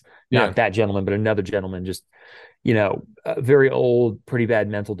class. yeah, Not that gentleman, but another gentleman. Just very old, pretty bad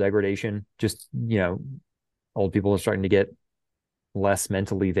mental degradation. Just old people are starting to get less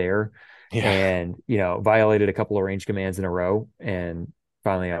mentally there, yeah, and violated a couple of range commands in a row. And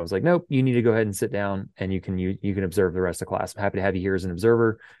finally, I was like, nope, you need to go ahead and sit down, and you can observe the rest of class. I'm happy to have you here as an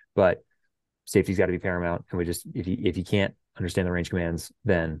observer, but safety's got to be paramount. And we just if you can't understand the range commands,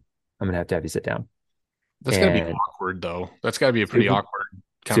 then I'm gonna have you sit down. that's got to be And awkward though. That's got to be a pretty super awkward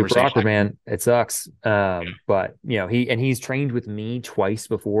super conversation. awkward, man. It sucks. Yeah. But he's trained with me twice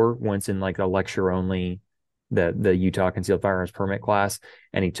before, once in like a lecture only, the Utah concealed firearms permit class,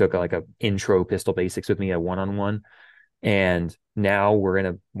 and he took like a intro pistol basics with me, a one-on-one. And now we're in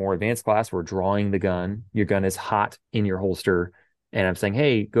a more advanced class. We're drawing the gun. Your gun is hot in your holster. And I'm saying,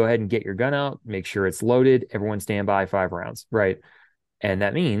 hey, go ahead and get your gun out. Make sure it's loaded. Everyone stand by 5 rounds. Right. And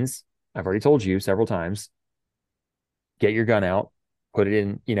that means, I've already told you several times, get your gun out, put it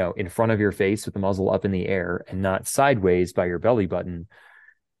in front of your face with the muzzle up in the air and not sideways by your belly button,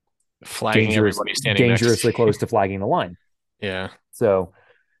 Flagging everybody standing next to dangerously you. close to flagging the line. Yeah. So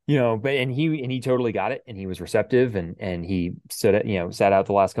but he totally got it, and he was receptive, and he sat out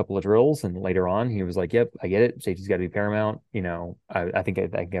the last couple of drills, and later on he was like, "Yep, I get it. Safety's got to be paramount." I think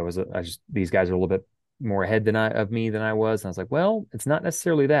these guys are a little bit more ahead of me than I was, and I was like, "Well, it's not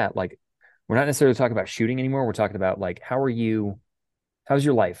necessarily that. Like, we're not necessarily talking about shooting anymore. We're talking about like, how's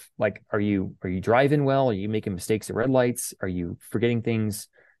your life? Like, are you driving well? Are you making mistakes at red lights? Are you forgetting things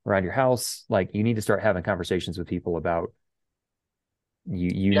around your house? Like, you need to start having conversations with people about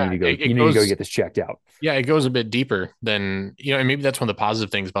you Yeah. need to go It goes, get this checked out." yeah, it goes a bit deeper than, and maybe that's one of the positive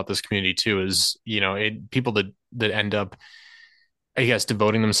things about this community too, is, people that end up, I guess,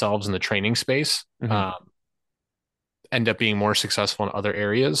 devoting themselves in the training space, Mm-hmm. end up being more successful in other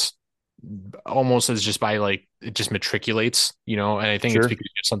areas, almost as just by like, it just matriculates, and I think it's Sure. because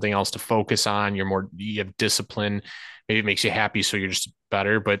you have something else to focus on. You have discipline. Maybe it makes you happy, so you're just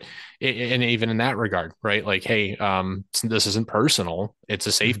better. But and even in that regard, right? Like, hey, this isn't personal; it's a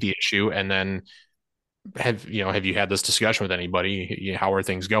Mm-hmm. safety issue. And then have you had this discussion with anybody? How are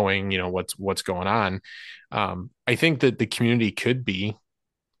things going? What's going on? I think that the community could be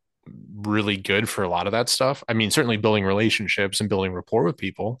really good for a lot of that stuff. I mean, certainly building relationships and building rapport with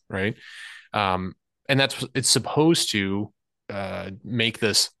people, right? Um, and it's supposed to make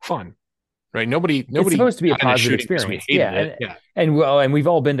this fun, right? It's Nobody supposed to be a got into positive shooting because we experience. hated Yeah. it. And Yeah, and well, and we've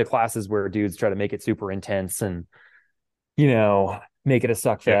all been to classes where dudes try to make it super intense and, make it a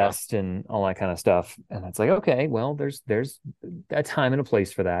suck yeah, fest and all that kind of stuff. And it's like, okay, well, there's a time and a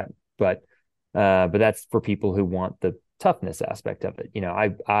place for that. But that's for people who want the toughness aspect of it.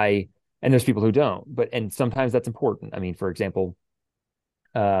 And there's people who don't, and sometimes that's important. I mean, for example,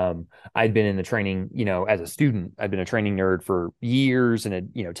 I'd been in the training, as a student. I'd been a training nerd for years and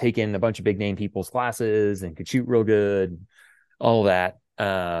had, taken a bunch of big name people's classes and could shoot real good, all that.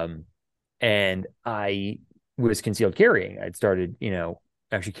 And I was concealed carrying. I'd started,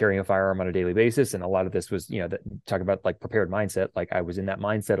 actually carrying a firearm on a daily basis. And a lot of this was, talk about like prepared mindset. Like, I was in that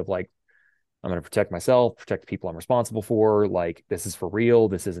mindset of like, I'm going to protect myself, protect the people I'm responsible for. Like, this is for real.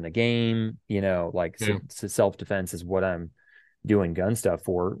 This isn't a game, like yeah. self-defense is what I'm doing gun stuff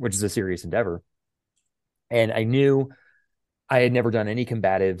for, which is a serious endeavor. And I knew I had never done any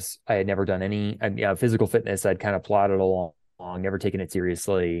combatives. I had never done any physical fitness. I'd kind of plodded along, never taken it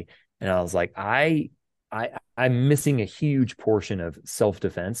seriously. And I was like, I'm missing a huge portion of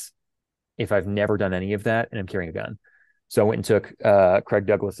self-defense if I've never done any of that and I'm carrying a gun. So I went and took Craig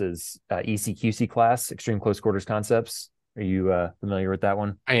Douglas's ECQC class, Extreme Close Quarters Concepts. Are you familiar with that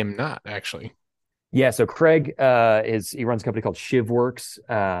one? I am not actually. Yeah, so Craig he runs a company called ShivWorks,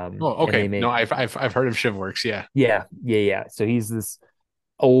 Oh, and they okay. No, make I've heard of ShivWorks. Yeah, yeah. So he's this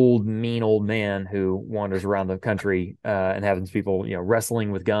mean old man who wanders around the country and having people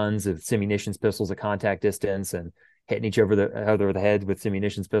wrestling with guns, with simunitions pistols at contact distance, and hitting each other over the head with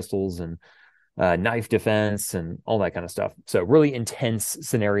simunitions pistols, and knife defense and all that kind of stuff. So really intense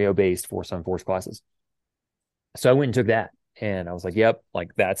scenario based force on force classes. So I went and took that, and I was like, yep,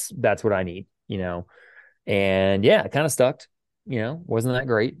 like that's what I need. And yeah, it kind of stuck. Wasn't that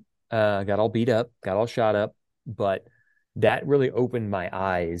great. Got all beat up, got all shot up, but that really opened my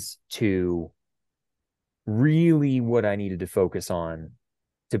eyes to really what I needed to focus on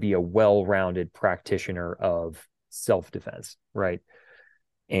to be a well-rounded practitioner of self-defense, right?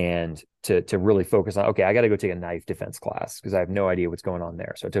 And to really focus on, okay, I got to go take a knife defense class because I have no idea what's going on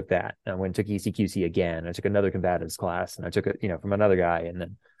there. So I took that. And I went and took ECQC again. I took another combatives class, and I took it, from another guy, and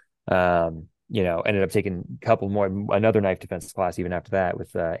then ended up taking a couple more, another knife defense class even after that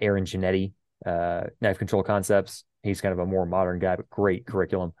with Aaron Giannetti, knife control concepts. He's kind of a more modern guy, but great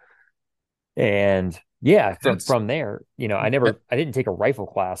curriculum. And yeah, from there, I didn't take a rifle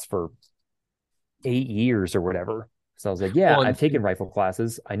class for 8 years or whatever. So I was like, yeah, I've taken rifle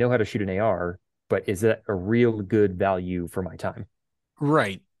classes. I know how to shoot an AR, but is that a real good value for my time?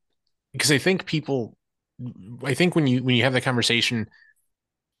 Right. Because I think when you have the conversation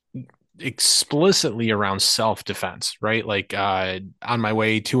explicitly around self-defense, right? Like on my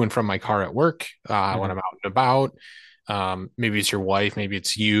way to and from my car at work, when I'm out and about, maybe it's your wife, maybe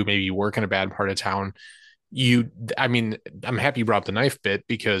it's you, maybe you work in a bad part of town. I'm happy you brought up the knife bit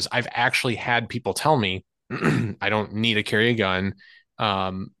because I've actually had people tell me I don't need to carry a gun.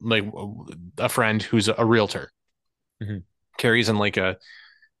 Like a friend who's a realtor carries in like he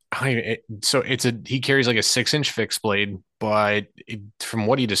carries like a 6-inch fixed blade, but from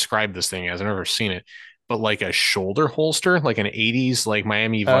what he described this thing as, I've never seen it, but like a shoulder holster, like an 80s, like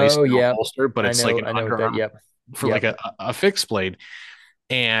Miami Vice holster, but it's like an underarm for like a fixed blade.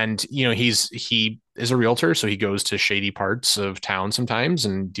 And he is a realtor, so he goes to shady parts of town sometimes,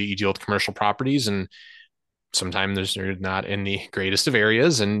 and you deal with commercial properties, and sometimes they're not in the greatest of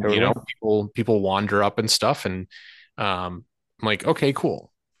areas, and people wander up and stuff, and I'm like, okay,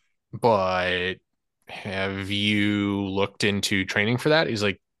 cool, but have you looked into training for that? He's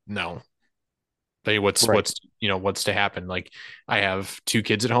like, no. Like, what's to happen? Like, I have 2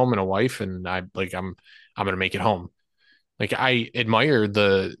 kids at home and a wife, and I'm gonna make it home. Like, I admire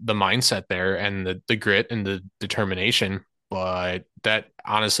the mindset there and the grit and the determination, but that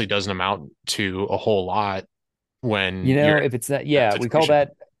honestly doesn't amount to a whole lot when if it's that,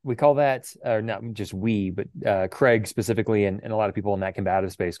 we call that, or not just we, but Craig specifically, and a lot of people in that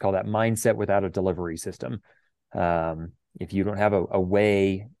combative space call that mindset without a delivery system. If you don't have a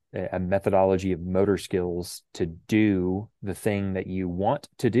way, a methodology of motor skills to do the thing that you want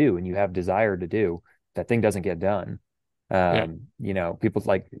to do and you have desire to do, that thing doesn't get done. People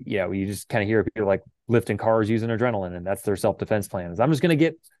like, you just kind of hear people like lifting cars using adrenaline, and that's their self-defense plan is, I'm just going to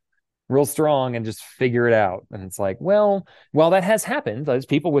get real strong and just figure it out. And it's like, well, that has happened. There's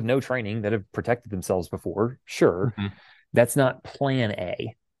people with no training that have protected themselves before. Sure. That's not plan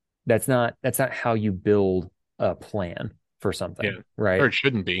A. That's not how you build a plan for something. Right. Or it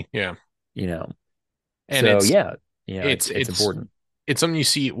shouldn't be. Yeah. And so, it's important. It's something you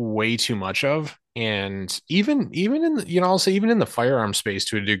see way too much of. And even in the, I'll say even in the firearm space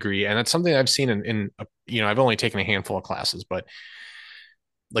to a degree. And that's something I've seen in I've only taken a handful of classes, but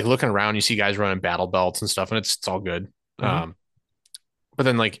like looking around, you see guys running battle belts and stuff, and it's all good. But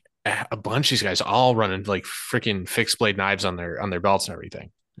then like a bunch of these guys all running like freaking fixed blade knives on their belts and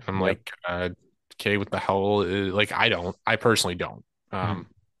everything. I'm like, okay, what the hell? I personally don't.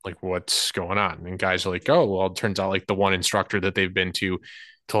 Like, what's going on? And guys are like, oh, well, it turns out like the one instructor that they've been to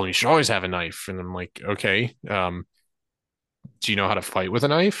told me you should always have a knife. And I'm like, okay, do you know how to fight with a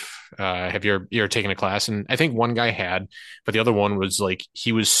knife? Have you ever taken a class? And I think one guy had, but the other one was like,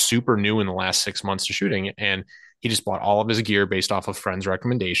 he was super new in the last 6 months to shooting, and he just bought all of his gear based off of friends'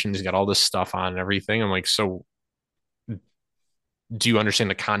 recommendations. He got all this stuff on and everything. I'm like, so do you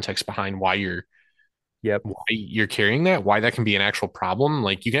understand the context behind why you're carrying that? Why that can be an actual problem?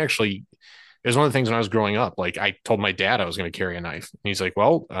 Like, you can actually, it was one of the things when I was growing up, like I told my dad I was going to carry a knife, and he's like,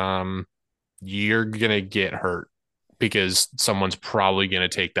 well, you're going to get hurt because someone's probably going to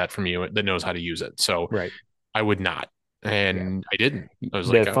take that from you that knows how to use it. So I would not. And I didn't. I was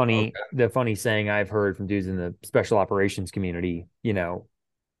the funny saying I've heard from dudes in the special operations community,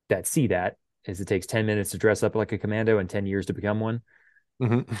 that see that is, it takes 10 minutes to dress up like a commando and 10 years to become one.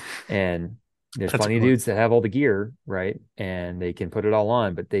 And there's plenty of dudes that have all the gear, right? And they can put it all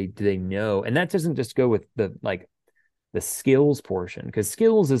on, but they know. And that doesn't just go with the skills portion, because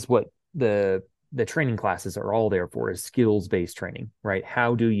skills is what the training classes are all there for, is skills-based training, right?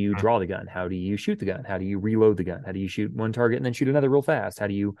 How do you draw the gun? How do you shoot the gun? How do you reload the gun? How do you shoot one target and then shoot another real fast? How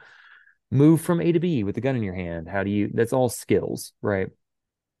do you move from A to B with the gun in your hand? That's all skills, right?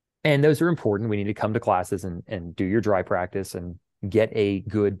 And those are important. We need to come to classes and do your dry practice and get a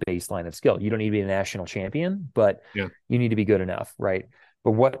good baseline of skill. You don't need to be a national champion, but you need to be good enough, right?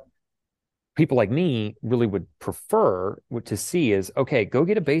 But what people like me really would prefer to see is, okay, go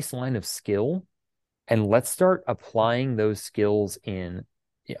get a baseline of skill, and let's start applying those skills in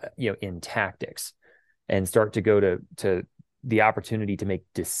tactics. and start to go to the opportunity to make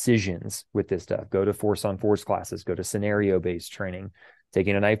decisions with this stuff. Go to force on force classes, go to scenario based training,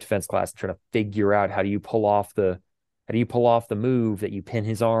 taking a knife defense class and trying to figure out how do you pull off the move that you pin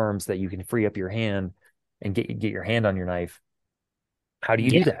his arms, that you can free up your hand and get your hand on your knife. How do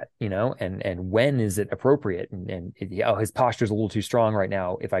you do that? And when is it appropriate? And his posture's a little too strong right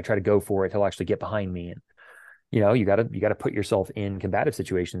now. If I try to go for it, he'll actually get behind me. And you got to put yourself in combative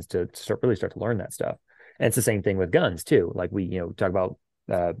situations to start to learn that stuff. And it's the same thing with guns too. Like we talk about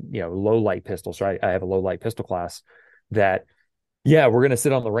low light pistols. Right? I have a low light pistol class that we're gonna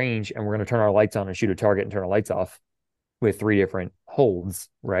sit on the range and we're gonna turn our lights on and shoot a target and turn our lights off with 3 different holds,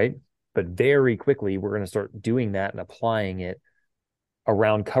 right? But very quickly we're gonna start doing that and applying it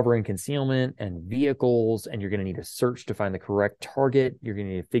around cover and concealment and vehicles, and you're going to need to search to find the correct target. You're going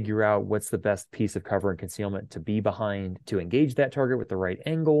to need to figure out what's the best piece of cover and concealment to be behind to engage that target with the right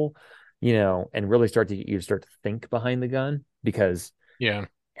angle, and really start to think behind the gun. Because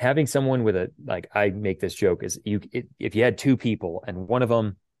having someone with I make this joke is if you had 2 people and one of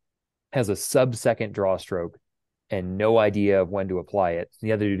them has a sub-second draw stroke and no idea of when to apply it,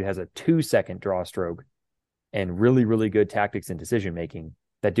 the other dude has a 2-second draw stroke and really, really good tactics and decision making,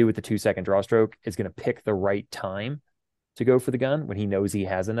 that dude with the 2-second draw stroke is going to pick the right time to go for the gun when he knows he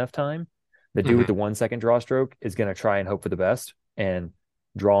has enough time. The dude with the 1-second draw stroke is going to try and hope for the best and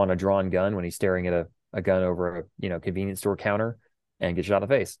draw on a drawn gun when he's staring at a gun over a convenience store counter and get shot in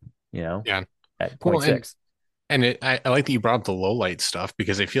the face. At 0.6. And I like that you brought up the low light stuff,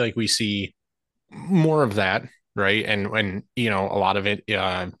 because I feel like we see more of that, right? And when a lot of it.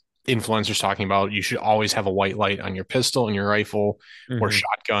 Influencers talking about you should always have a white light on your pistol and your rifle or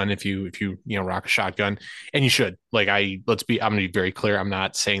shotgun if you rock a shotgun, and you should. I'm gonna be very clear, I'm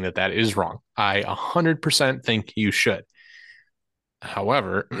not saying that is wrong. I 100% think you should.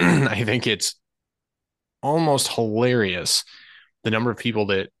 However, I think it's almost hilarious the number of people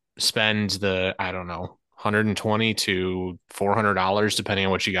that spend the $120 to $400 depending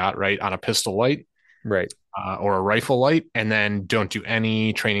on what you got, right, on a pistol light, right, or a rifle light, and then don't do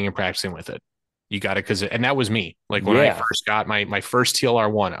any training and practicing with it. You got it, and that was me. Like when I first got my first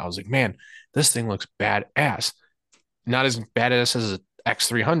TLR1, I was like, man, this thing looks badass. Not as badass as an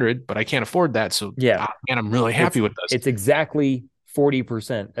X300, but I can't afford that. So and I'm really happy with this. It's exactly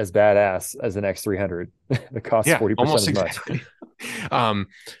 40% as badass as an X300. The cost 40% as exactly. I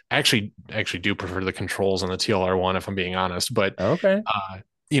actually do prefer the controls on the TLR1 if I'm being honest, but okay.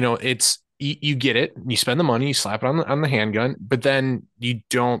 It's you get it, you spend the money, you slap it on the handgun, but then you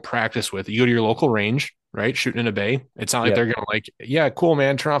don't practice with it. You go to your local range, right? Shooting in a bay. It's not like they're going to cool,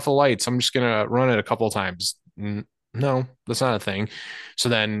 man, turn off the lights, I'm just going to run it a couple of times. No, that's not a thing. So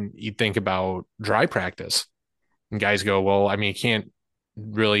then you think about dry practice, and guys go, well, I mean, you can't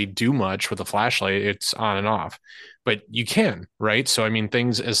really do much with a flashlight. It's on and off, but you can, right? So, I mean,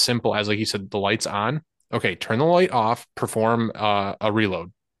 things as simple as, like you said, the light's on. Okay, turn the light off, perform a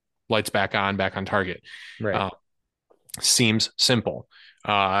reload. Lights back on target. Right. Seems simple.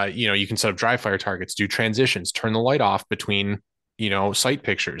 You can set up dry fire targets, do transitions, turn the light off between, sight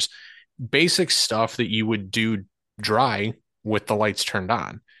pictures, basic stuff that you would do dry with the lights turned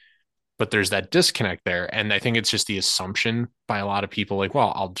on. But there's that disconnect there. And I think it's just the assumption by a lot of people, like,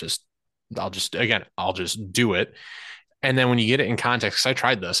 well, I'll just do it. And then when you get it in context, because I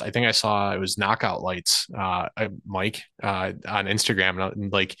tried this, I think I saw it was Knockout Lights, Mike, on Instagram,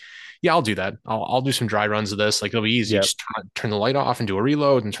 and like, I'll do that. I'll do some dry runs of this. Like, it'll be easy. Just turn the light off and do a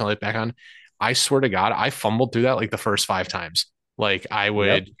reload and turn the light back on. I swear to God, I fumbled through that like the first 5 times. Like, I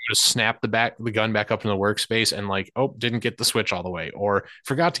would just snap the gun back up in the workspace and like, oh, didn't get the switch all the way, or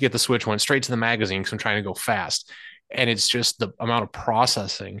forgot to get the switch, went straight to the magazine because I'm trying to go fast. And it's just the amount of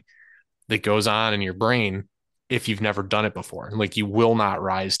processing that goes on in your brain if you've never done it before. Like, you will not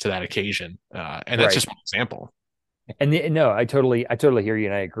rise to that occasion. And that's just one example. And no, I totally hear you,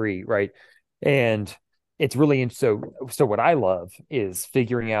 and I agree. Right. And it's really, so what I love is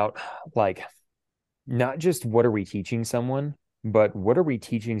figuring out, like, not just what are we teaching someone, but what are we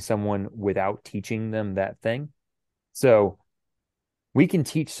teaching someone without teaching them that thing? So we can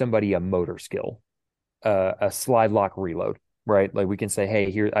teach somebody a motor skill, a slide lock reload, right? Like, we can say, hey,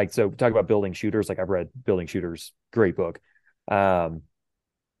 here, so talk about Building Shooters. Like, I've read Building Shooters, great book.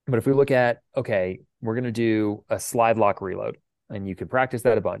 But if we look at, okay, we're going to do a slide lock reload, and you can practice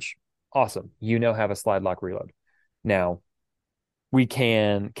that a bunch. Awesome. Have a slide lock reload. Now, we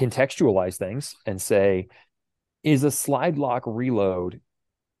can contextualize things and say, is a slide lock reload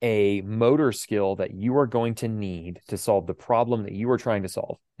a motor skill that you are going to need to solve the problem that you are trying to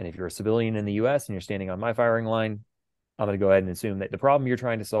solve? And if you're a civilian in the US and you're standing on my firing line, I'm going to go ahead and assume that the problem you're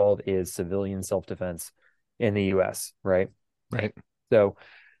trying to solve is civilian self-defense in the US, right? Right. So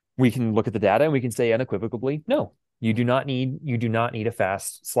we can look at the data and we can say unequivocally, no, you do not need a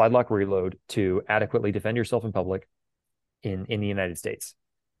fast slide lock reload to adequately defend yourself in public in the United States.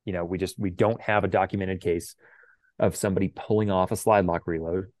 We don't have a documented case of somebody pulling off a slide lock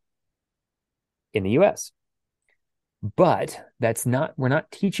reload in the US. But we're not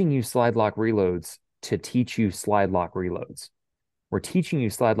teaching you slide lock reloads to teach you slide lock reloads. We're teaching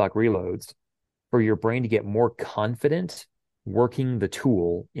you slide lock reloads for your brain to get more confident working the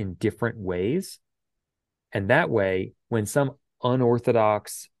tool in different ways. And that way, when some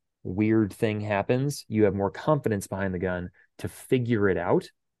unorthodox, weird thing happens, you have more confidence behind the gun to figure it out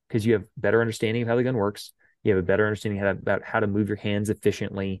because you have better understanding of how the gun works. You have a better understanding about how to move your hands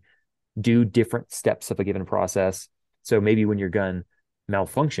efficiently, do different steps of a given process. So maybe when your gun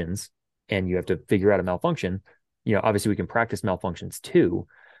malfunctions and you have to figure out a malfunction, obviously we can practice malfunctions too,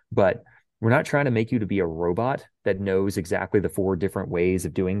 but we're not trying to make you to be a robot that knows exactly the 4 different ways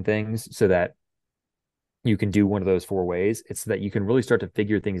of doing things so that you can do one of those 4 ways. It's so that you can really start to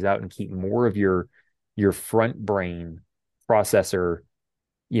figure things out and keep more of your front brain processor,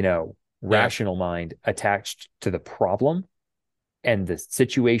 rational mind attached to the problem and the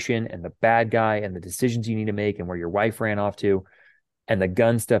situation and the bad guy and the decisions you need to make and where your wife ran off to. And the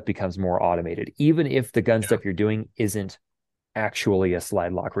gun stuff becomes more automated, even if the gun stuff you're doing isn't actually a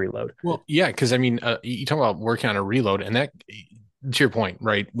slide lock reload. Well, yeah, because I mean, you talk about working on a reload, and that, to your point,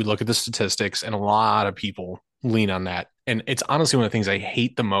 right? We look at the statistics, and a lot of people lean on that. And it's honestly one of the things I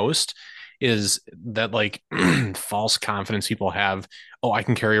hate the most is that like false confidence people have. Oh, I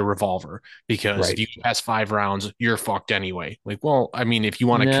can carry a revolver because if you pass 5 rounds, you're fucked anyway. Like, well, I mean, if you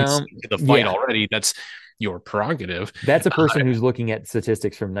want to concede the fight already, that's your prerogative. That's a person who's looking at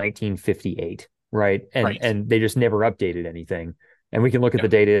statistics from 1958, right? And they just never updated anything. And we can look at the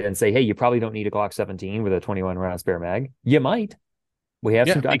data and say, hey, you probably don't need a Glock 17 with a 21 round spare mag. You might. We have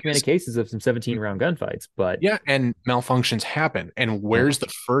some documented cases of some 17 round gunfights, but and malfunctions happen. And where's the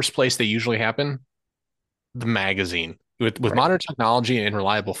first place they usually happen? The magazine. With modern technology and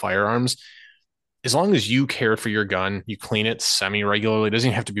reliable firearms, as long as you care for your gun, you clean it semi-regularly. It doesn't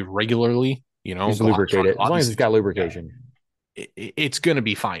even have to be regularly, just lubricate it. As long as it's got lubrication. It's going to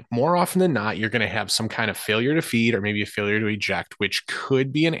be fine. More often than not, you're going to have some kind of failure to feed or maybe a failure to eject, which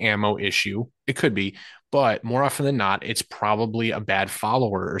could be an ammo issue. It could be, but more often than not, it's probably a bad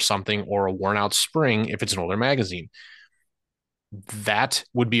follower or something, or a worn out spring if it's an older magazine. That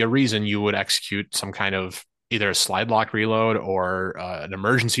would be a reason you would execute some kind of either a slide lock reload or an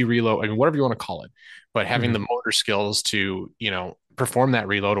emergency reload, I mean, whatever you want to call it. But having the motor skills to, perform that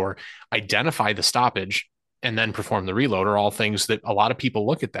reload or identify the stoppage and then perform the reload are all things that a lot of people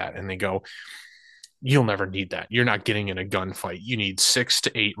look at that and they go, you'll never need that. You're not getting in a gunfight. You need 6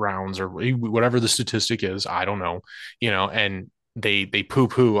 to 8 rounds or whatever the statistic is. I don't know, and they poo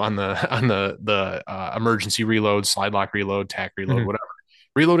poo on the emergency reload, slide lock reload, tack reload, whatever.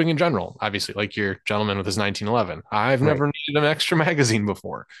 Reloading in general, obviously, like your gentleman with his 1911. I've never needed an extra magazine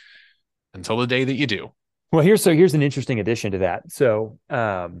before until the day that you do. Well, here's an interesting addition to that. So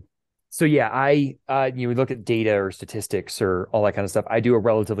you look at data or statistics or all that kind of stuff. I do a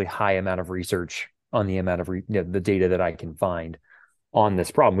relatively high amount of research on the amount of the data that I can find on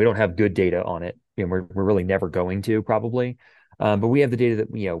this problem. We don't have good data on it, and we're really never going to probably, but we have the data that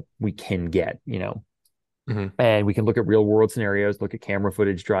we can get, and we can look at real world scenarios, look at camera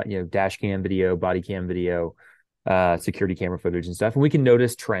footage, dash cam video, body cam video, security camera footage and stuff, and we can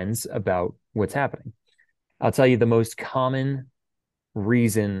notice trends about what's happening. I'll tell you the most common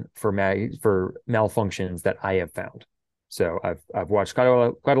reason for malfunctions that I have found. So I've watched quite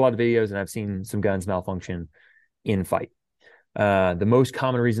a lot of videos and I've seen some guns malfunction in fight. The most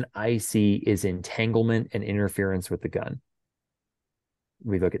common reason I see is entanglement and interference with the gun.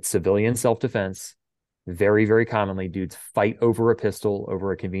 We look at civilian self-defense. Very, very commonly, dudes fight over a pistol,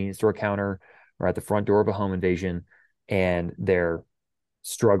 over a convenience store counter, or at the front door of a home invasion, and they're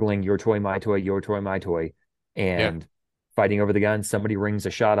struggling, your toy, my toy, your toy, my toy, and fighting over the gun. Somebody rings a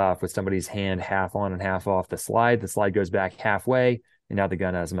shot off with somebody's hand half on and half off the slide. The slide goes back halfway, and now the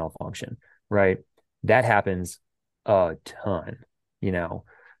gun has a malfunction, right? That happens a ton,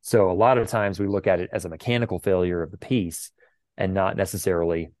 So a lot of times we look at it as a mechanical failure of the piece and not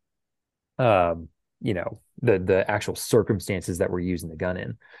necessarily the actual circumstances that we're using the gun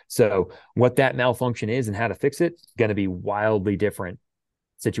in. So what that malfunction is and how to fix it going to be wildly different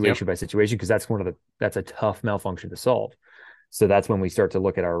situation by situation, because that's a tough malfunction to solve. So that's when we start to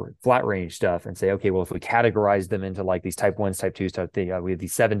look at our flat range stuff and say, okay, well, if we categorize them into like these type 1s, type 2s, we have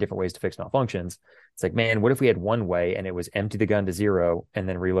these 7 different ways to fix malfunctions. It's like, man, what if we had one way and it was empty the gun to 0 and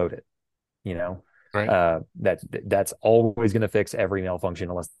then reload it? Right. That's always going to fix every malfunction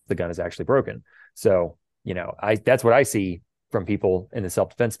unless the gun is actually broken. So, that's what I see from people in the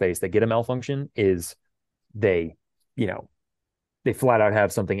self-defense space that get a malfunction is they, you know, they flat out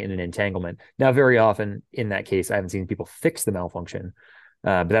have something in an entanglement. Now, very often in that case, I haven't seen people fix the malfunction,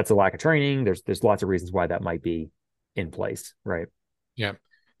 but that's a lack of training. There's lots of reasons why that might be in place, right? Yeah.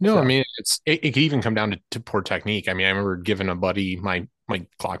 No, I So, mean it could even come down to poor technique. I mean, I remember giving a buddy my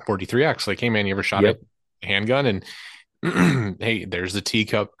Glock 43X. Like, hey man, you ever shot yep, a handgun? And hey, there's the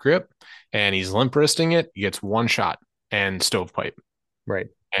teacup grip, and he's limp wristing it. He gets one shot and stovepipe. right.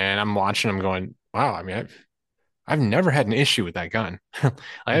 And I'm watching him going, wow. I mean, I've never had an issue with that gun.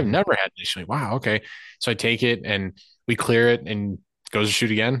 I have Mm-hmm. never had an issue. Wow, okay. So I take it and we clear it and goes to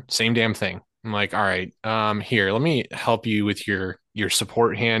shoot again. Same damn thing. I'm like, all right, here, let me help you with your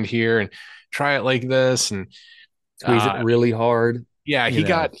support hand here and try it like this. And Squeeze it really hard, yeah, you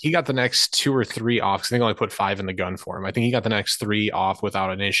know. he got the next two or three off. 'Cause I think I only put five in the gun for him. I think he got the next three off without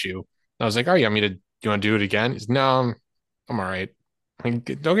an issue. I was like, oh, you want to do it again? He's, no, I'm all right. I'm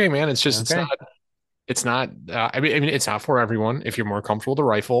like, okay, man. Okay. It's not I mean it's not for everyone. If you're more comfortable with the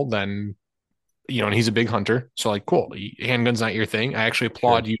rifle, then and he's a big hunter, so like cool, handgun's not your thing. I actually Sure.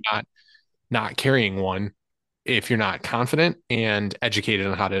 applaud you not carrying one if you're not confident and educated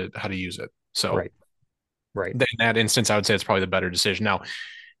on how to use it. So Right. Right. in that instance, I would say it's probably the better decision. Now,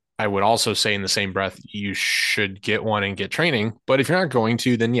 I would also say in the same breath, you should get one and get training. But if you're not going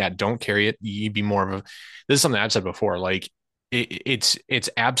to, then yeah, don't carry it. You'd be more of a, this is something I've said before. Like it's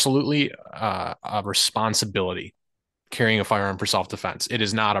absolutely a responsibility carrying a firearm for self-defense. It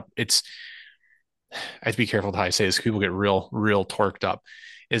is not it's, I have to be careful with how I say this. People get real torqued up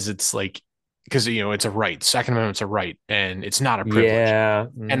it's like, because, it's a right. Second Amendment's a right and it's not a privilege. Yeah.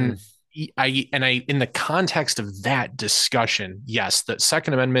 And I in the context of that discussion, yes, the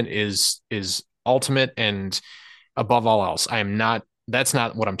Second Amendment is ultimate and above all else. I am not, that's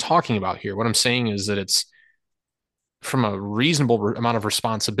not what I'm talking about here. What I'm saying is that it's from a reasonable amount of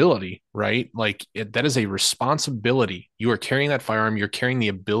responsibility, right? Like that is a responsibility. You are carrying that firearm, you're carrying the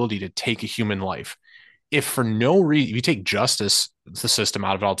ability to take a human life. If for no reason, if you take justice, the system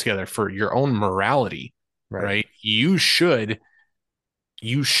out of it altogether for your own morality, Right. right? You should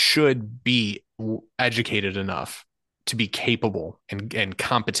be educated enough to be capable and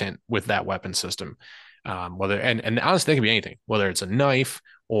competent with that weapon system. Whether and honestly, that could be anything, whether it's a knife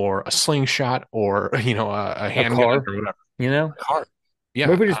or a slingshot or a A handgun car, or whatever. you know? A car, What yeah.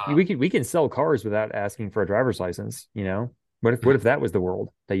 if we can sell cars without asking for a driver's license, you know? What if that was the world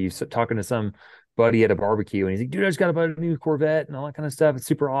that you talking to some buddy at a barbecue and he's like, dude, I just got to buy a new Corvette and all that kind of stuff. It's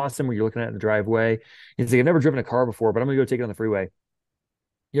super awesome where you're looking at it in the driveway. He's like, I've never driven a car before, but I'm gonna go take it on the freeway.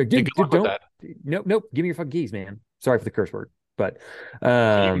 You're like, Yeah, dude, good luck with don't, that. nope, give me your fucking keys, man. Sorry for the curse word, but You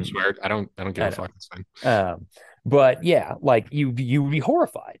can um, swear. I don't give I a know. fucking sign. But yeah, like you would be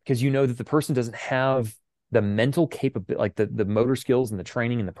horrified because you know that the person doesn't have the mental capability, like the motor skills and the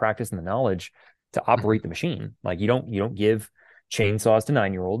training and the practice and the knowledge to operate the machine. Like you don't give chainsaws to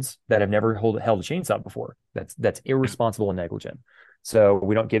 9-year-olds that have never held a chainsaw before. That's irresponsible and negligent. So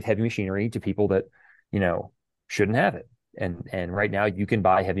we don't give heavy machinery to people that you know shouldn't have it. And right now you can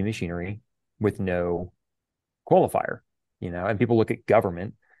buy heavy machinery with no qualifier, and people look at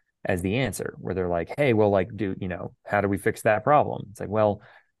government as the answer where they're like, hey, well, like, how do we fix that problem? It's like, well,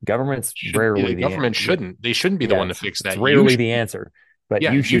 government's Should be the rarely government yeah, shouldn't. They shouldn't be the yeah, one to it's fix it's that. You rarely should the be, answer, but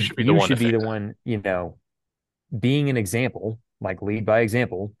yeah, you you should should be the you one to should be fix the it. one, being an example, like lead by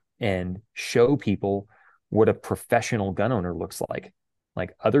example and show people what a professional gun owner looks like.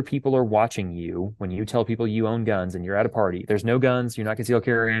 Like other people are watching you when you tell people you own guns and you're at a party. There's no guns, you're not concealed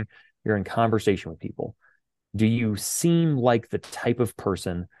carrying, you're in conversation with people. Do you seem like the type of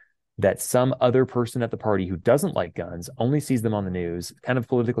person that some other person at the party who doesn't like guns, only sees them on the news, kind of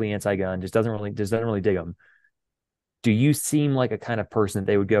politically anti-gun, just doesn't really dig them? Do you seem like a kind of person that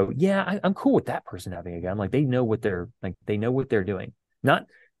they would go, yeah, I'm cool with that person having a gun? Like they know what they're doing, not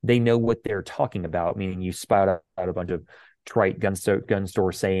they know what they're talking about. Meaning you spout out a bunch of trite gun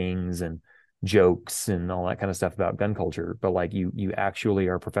store sayings and jokes and all that kind of stuff about gun culture, but like you actually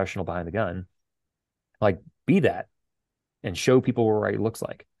are a professional behind the gun. Like be that and show people what right looks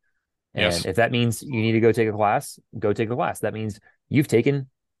like. And Yes. if that means you need to go take a class, go take a class. That means you've taken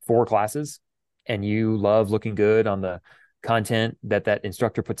 4 classes and you love looking good on the content that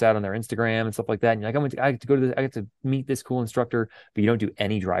instructor puts out on their Instagram and stuff like that. And you're like, I get to go to this, I get to meet this cool instructor, but you don't do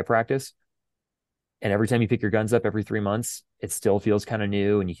any dry practice. And every time you pick your guns up every 3 months, it still feels kind of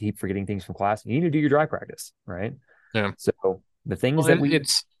new and you keep forgetting things from class. You need to do your dry practice, right? Yeah. So the things Well, that and we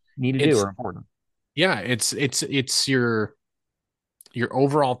need to do it's are important. yeah, it's your your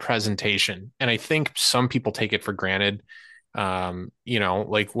overall presentation. And I think some people take it for granted.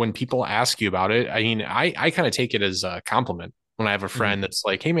 Like when people ask you about it, I mean, I kind of take it as a compliment when I have a Mhm. friend that's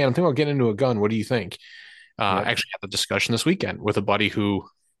like, "Hey man, I'm thinking about getting into a gun. What do you think?" I Yep. actually had the discussion this weekend with a buddy who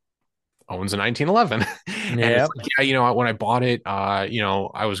owns a 1911. And it's Yep. like, yeah, when I bought it,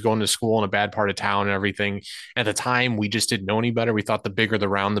 I was going to school in a bad part of town and everything. At the time, we just didn't know any better. We thought the bigger the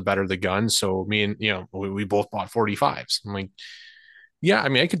round, the better the gun. So me and, we both bought 45s. I'm like, yeah, I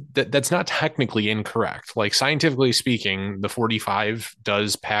mean, that's not technically incorrect. Like scientifically speaking, the 45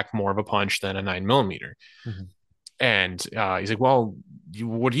 does pack more of a punch than a 9 millimeter. Mhm. And he's like, well,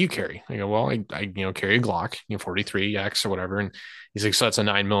 what do you carry? I go, well, I carry a Glock, 43X or whatever. And he's like, so that's a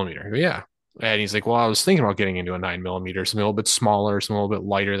 9 millimeter. I go, yeah. And he's like, well, I was thinking about getting into a 9 millimeter, something a little bit smaller, something a little bit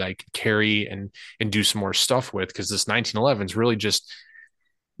lighter that I could carry and do some more stuff with. Cause this 1911 is really just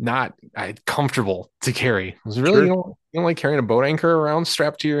not comfortable to carry. It was really, Sure. you don't like carrying a boat anchor around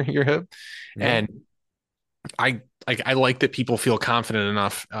strapped to your hip. No. And I like that people feel confident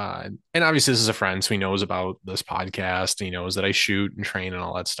enough. And obviously, this is a friend, so he knows about this podcast. He knows that I shoot and train and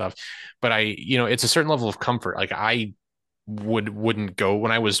all that stuff. But it's a certain level of comfort. Like I wouldn't go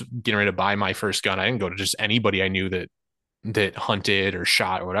when I was getting ready to buy my first gun. I didn't go to just anybody I knew that hunted or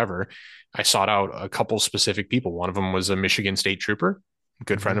shot or whatever. I sought out a couple specific people. One of them was a Michigan State Trooper, a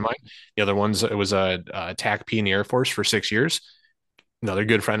good friend Mhm. of mine. The other one's it was a TAC P in the Air Force for 6 years, another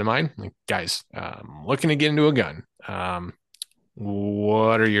good friend of mine. Like, guys, looking to get into a gun.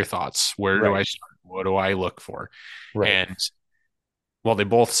 What are your thoughts? Where do I Right. start? What do I look for? Right. And well, they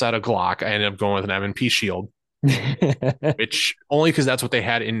both said a Glock. I ended up going with an M&P Shield, which only because that's what they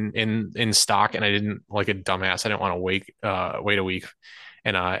had in stock, and I didn't like a dumbass. I didn't want to wait a week,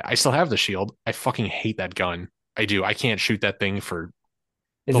 and I still have the Shield. I fucking hate that gun. I do. I can't shoot that thing for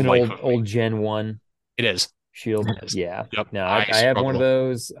Is the an life old of me. old Gen 1 It is. shield. It is. Yeah. Yep. No, I, I I have one of struggle.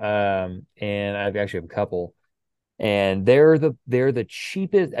 those. And I've actually have a couple. And they're the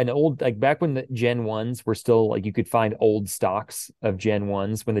cheapest and old, like back when the Gen 1s were still like you could find old stocks of Gen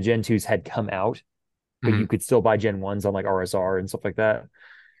 1s when the Gen 2s had come out, but Mhm. you could still buy Gen 1s on like RSR and stuff like that.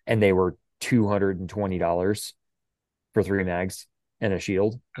 And they were $220 for three mags and a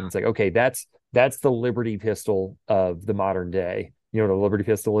shield. And it's like, okay, that's the Liberty pistol of the modern day. You know what a Liberty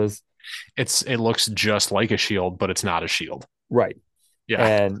pistol is? It looks just like a shield, but it's not a shield. Right. Yeah.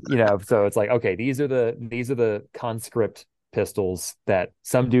 And so it's like, okay, these are the conscript pistols that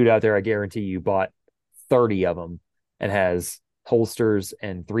some dude out there, I guarantee you, bought 30 of them and has holsters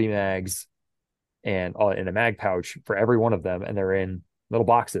and three mags and in a mag pouch for every one of them, and they're in little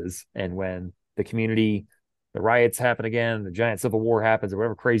boxes. And when the riots happen again, the giant civil war happens, or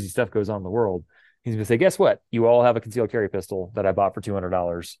whatever crazy stuff goes on in the world, he's gonna say, "Guess what? You all have a concealed carry pistol that I bought for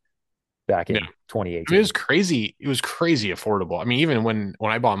 $200 back Yeah. in I mean, it was 2018." crazy. It was crazy affordable. I mean, even when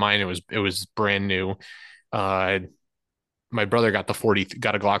I bought mine, it was brand new. Uh, my brother got a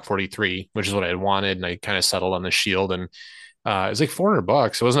Glock 43, which is what I had wanted, and I kind of settled on the Shield, and it was like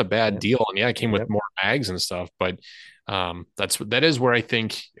 $400. It wasn't a bad Yep. deal, and yeah, it came with Yep. more mags and stuff. But that is where I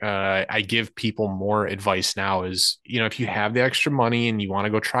think I give people more advice now. Is if you have the extra money and you want to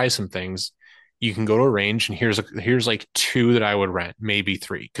go try some things, you can go to a range, and here's like two that I would rent, maybe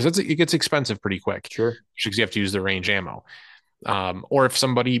three, because it gets expensive pretty quick Sure. because you have to use the range ammo. Or if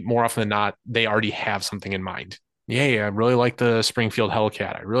somebody more often than not, they already have something in mind. Yeah, yeah, I really like the Springfield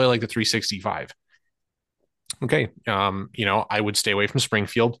Hellcat. I really like the 365. Okay. I would stay away from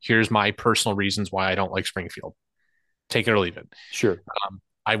Springfield. Here's my personal reasons why I don't like Springfield. Take it or leave it. Sure.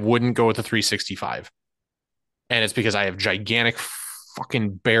 I wouldn't go with the 365. And it's because I have gigantic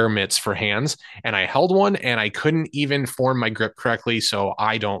fucking bear mitts for hands. And I held one and I couldn't even form my grip correctly. So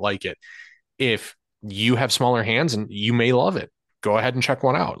I don't like it. If you have smaller hands and you may love it, go ahead and check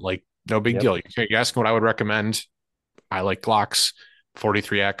one out. Like, no big Yep. deal. You're asking what I would recommend. I like Glocks,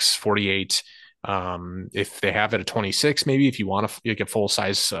 43X, 48. If they have it at 26, maybe if you want to get full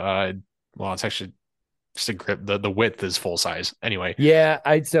size, well, it's actually just a grip. The width is full size anyway. Yeah,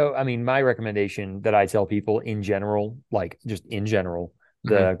 I mean, my recommendation that I tell people in general, like just in general, Mhm.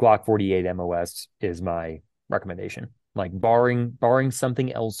 the Glock 48 MOS is my recommendation. Like barring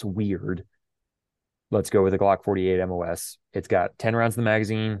something else weird, let's go with the Glock 48 MOS. It's got 10 rounds in the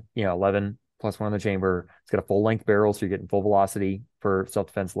magazine, 11 plus one in the chamber. It's got a full length barrel, so you're getting full velocity for self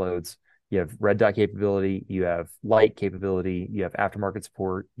defense loads. You have red dot capability, you have light capability, you have aftermarket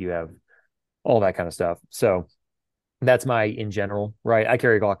support, you have all that kind of stuff. So that's my in general, right? I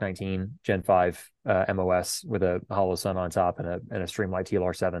carry a Glock 19 Gen 5 MOS with a hollow sun on top and a Streamlight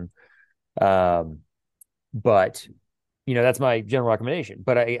TLR7. Um, but that's my general recommendation.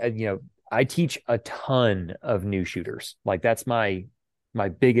 But I teach a ton of new shooters. Like that's my my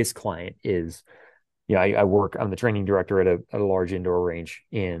biggest client is, I'm the training director at a large indoor range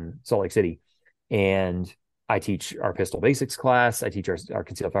in Salt Lake City. And I teach our pistol basics class. I teach our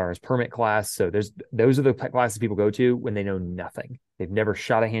concealed firearms permit class. So those are the classes people go to when they know nothing. They've never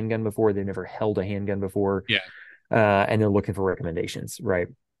shot a handgun before. They've never held a handgun before. Yeah. And they're looking for recommendations, right?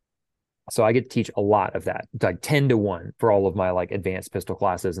 So I get to teach a lot of that, like 10-1 for all of my like advanced pistol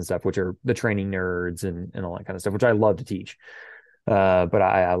classes and stuff, which are the training nerds and all that kind of stuff, which I love to teach. But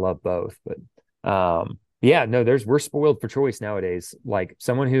I love both. But yeah, no, we're spoiled for choice nowadays. Like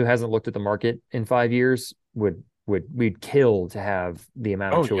someone who hasn't looked at the market in 5 years we'd kill to have the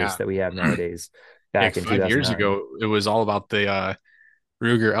amount of choice that we have nowadays. Back in 5 years ago, it was all about the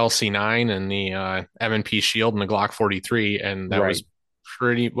Ruger LC9 and the M&P Shield and the Glock 43, and that was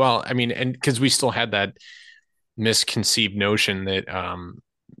pretty well. I mean, and because we still had that misconceived notion that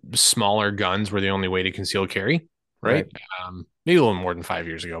smaller guns were the only way to conceal carry, right? Maybe a little more than 5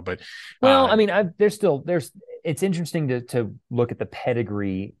 years ago, but I mean, it's interesting to look at the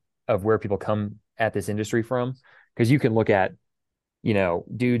pedigree of where people come at this industry from, because you can look at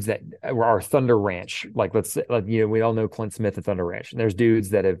dudes that are Thunder Ranch, like we all know Clint Smith at Thunder Ranch, and there's dudes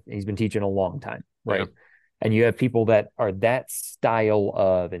that he's been teaching a long time, right? Yeah. And you have people that are that style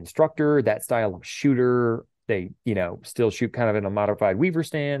of instructor, that style of shooter. They, still shoot kind of in a modified Weaver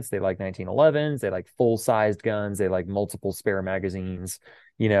stance. They like 1911s. They like full-sized guns. They like multiple spare magazines.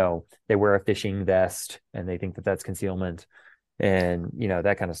 They wear a fishing vest and they think that that's concealment, and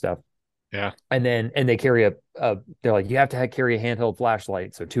that kind of stuff. Yeah. And they carry they're like, you have to carry a handheld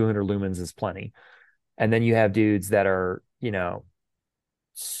flashlight, so 200 lumens is plenty. And then you have dudes that are,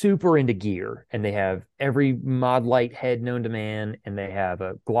 super into gear, and they have every mod light head known to man, and they have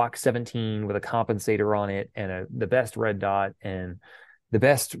a Glock 17 with a compensator on it, and the best red dot, and the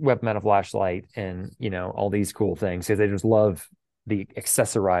best weapon mounted flashlight, and all these cool things, because they just love the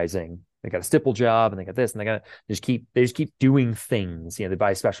accessorizing. They got a stipple job, and they got this, and they just keep doing things. They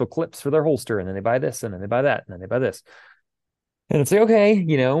buy special clips for their holster, and then they buy this, and then they buy that, and then they buy this. And it's like, okay,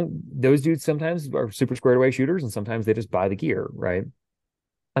 those dudes sometimes are super squared away shooters, and sometimes they just buy the gear, right?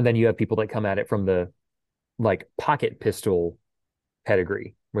 And then you have people that come at it from the like pocket pistol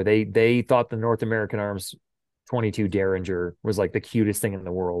pedigree, where they thought the North American Arms 22 Derringer was like the cutest thing in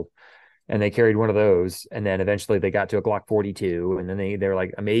the world, and they carried one of those, and then eventually they got to a Glock 42, and then they're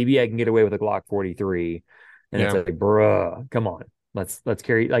like, maybe I can get away with a Glock 43, and it's like, bruh, come on, let's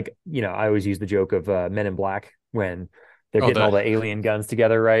carry, like, I always use the joke of Men in Black when they're getting all the alien guns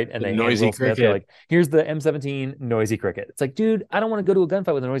together, right? And they noisy Will Smith, they're like, here's the M17 noisy cricket. It's like, dude, I don't want to go to a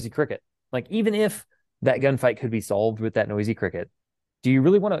gunfight with a noisy cricket. Like, even if that gunfight could be solved with that noisy cricket, do you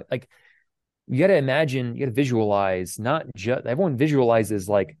really want to, like, you got to imagine, you got to visualize, not just, everyone visualizes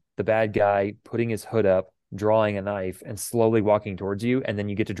like the bad guy putting his hood up, drawing a knife, and slowly walking towards you. And then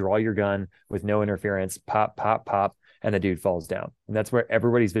you get to draw your gun with no interference, pop, pop, pop, and the dude falls down. And that's where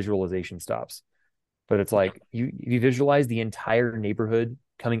everybody's visualization stops. But it's like you visualize the entire neighborhood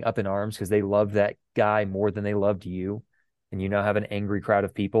coming up in arms because they love that guy more than they loved you. And you now have an angry crowd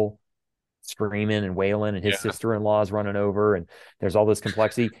of people screaming and wailing, and his sister-in-law is running over, and there's all this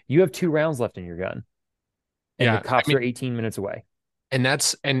complexity. You have 2 rounds left in your gun, and the cops are 18 minutes away. And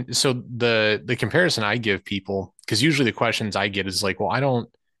so the comparison I give people, because usually the questions I get is like, well, I don't,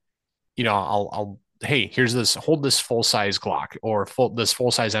 I'll hey, here's this, hold this full-size Glock or this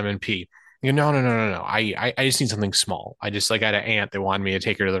full-size M&P. No. I just need something small. I just like, I had an aunt that wanted me to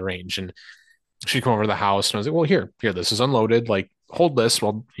take her to the range, and she'd come over to the house, and I was like, well, here, this is unloaded. Like, hold this.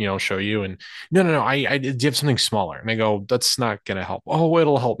 We'll, show you. And no. I do you have something smaller? And I go, that's not going to help. Oh,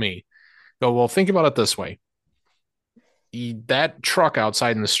 it'll help me. I go, well, think about it this way. That truck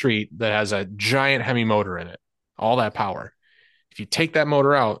outside in the street that has a giant Hemi motor in it, all that power. If you take that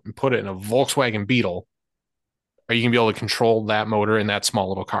motor out and put it in a Volkswagen Beetle, are you going to be able to control that motor in that small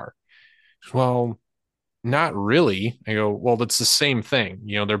little car? Well, not really. I go, well, that's the same thing.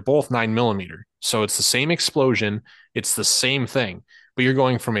 They're both 9mm. So it's the same explosion. It's the same thing. But you're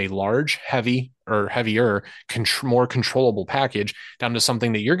going from a large, heavy or heavier, more controllable package down to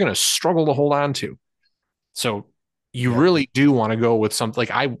something that you're going to struggle to hold on to. So you really do want to go with something like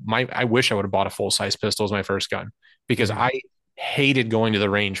I wish I would have bought a full-size pistol as my first gun, because I hated going to the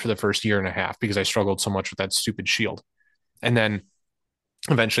range for the first year and a half because I struggled so much with that stupid shield. And then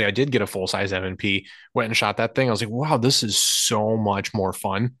eventually I did get a full-size M&P, went and shot that thing. I was like, wow, this is so much more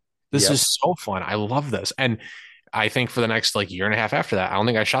fun. This is so fun. I love this. And I think for the next like year and a half after that, I don't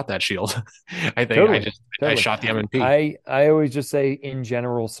think I shot that shield. I think I shot the M&P. I always just say, in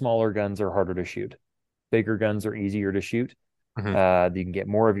general, smaller guns are harder to shoot. Bigger guns are easier to shoot. You can get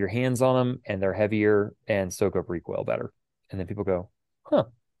more of your hands on them, and they're heavier and soak up recoil better. And then people go, huh,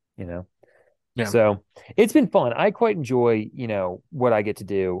 you know. Yeah. So it's been fun. I quite enjoy, what I get to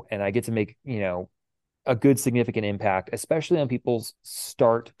do, and I get to make, a good significant impact, especially on people's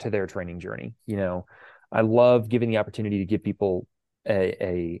start to their training journey. I love giving the opportunity to give people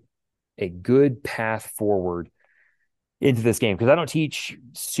a good path forward into this game, because I don't teach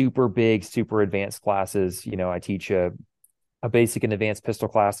super big, super advanced classes. I teach a basic and advanced pistol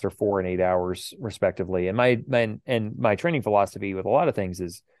class that are 4 and 8 hours respectively. And my training philosophy with a lot of things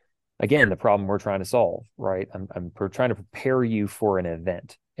is, again, the problem we're trying to solve, right? I'm trying to prepare you for an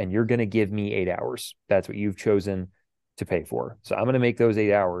event, and you're going to give me 8 hours. That's what you've chosen to pay for. So I'm going to make those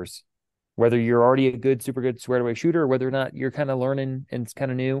 8 hours, whether you're already a good, super good squared away shooter, or whether or not you're kind of learning and it's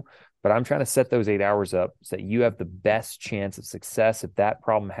kind of new. But I'm trying to set those 8 hours up so that you have the best chance of success if that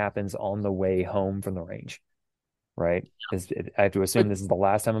problem happens on the way home from the range, right? I have to assume this is the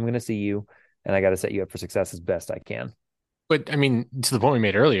last time I'm going to see you, and I got to set you up for success as best I can. But I mean, to the point we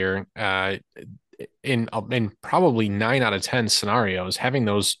made earlier, in probably 9 out of 10 scenarios, having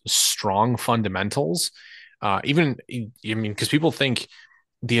those strong fundamentals, even I mean, because people think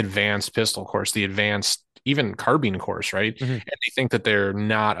the advanced pistol course, the advanced even carbine course, right? Mm-hmm. And they think that they're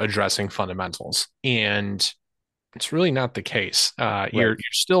not addressing fundamentals, and it's really not the case. You're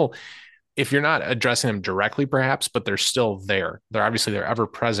still, if you're not addressing them directly, perhaps, but they're still there. They're ever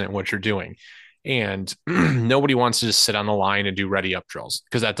present in what you're doing. And nobody wants to just sit on the line and do ready up drills,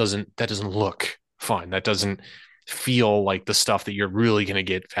 because that doesn't look fun. That doesn't feel like the stuff that you're really going to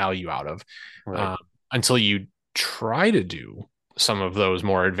get value out of, Right. until you try to do some of those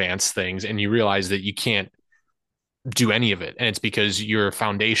more advanced things and you realize that you can't do any of it. And it's because your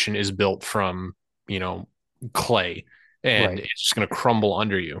foundation is built from, clay, and Right. it's just going to crumble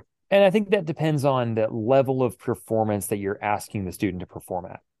under you. And I think that depends on the level of performance that you're asking the student to perform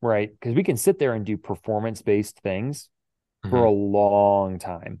at, right? Because we can sit there and do performance-based things for Mm-hmm. a long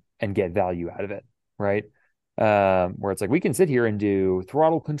time and get value out of it, right? Where it's like we can sit here and do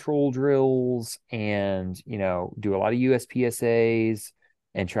throttle control drills and, do a lot of USPSAs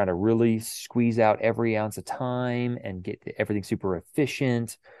and try to really squeeze out every ounce of time and get everything super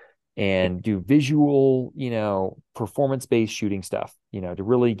efficient and do visual, performance-based shooting stuff, to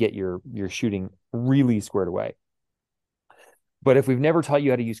really get your shooting really squared away. But if we've never taught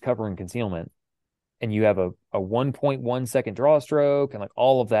you how to use cover and concealment, and you have a 1.1 second draw stroke and like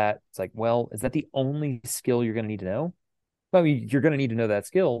all of that, it's like, well, is that the only skill you're going to need to know? I mean, you're going to need to know that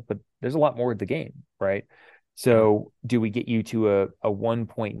skill, but there's a lot more to the game, right? So do we get you to a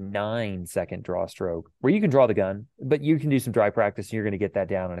 1.9 second draw stroke where you can draw the gun, but you can do some dry practice and you're going to get that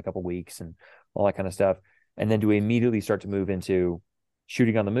down in a couple of weeks and all that kind of stuff. And then do we immediately start to move into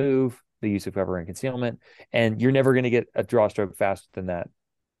shooting on the move, the use of cover and concealment? And you're never going to get a draw stroke faster than that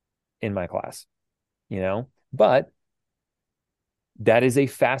in my class, but that is a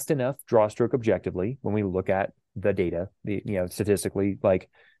fast enough draw stroke objectively when we look at the data, statistically. Like,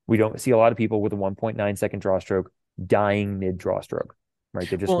 we don't see a lot of people with a 1.9 second draw stroke dying mid draw stroke, right?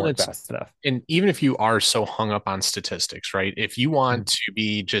 They just weren't fast enough. And even if you are so hung up on statistics, right? If you want to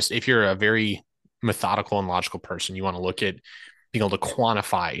be if you're a very methodical and logical person, you want to look at being able to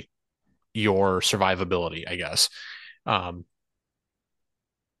quantify your survivability, I guess. To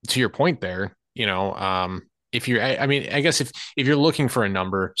your point there, if you're, I mean, I guess if you're looking for a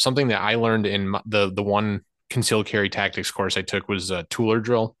number, something that I learned in the one concealed carry tactics course I took was a Tooler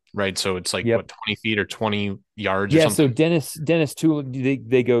drill, right? So it's like what, 20 feet or 20 yards or something. So Dennis Tooler,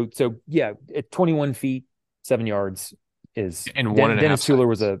 they go, so yeah, at 21 feet, 7 yards is, and Dennis Tooler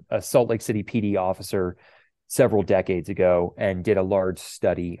was a Salt Lake City PD officer several decades ago and did a large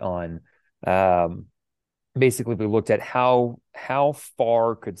study on, basically we looked at how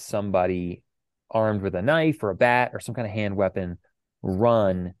far could somebody armed with a knife or a bat or some kind of hand weapon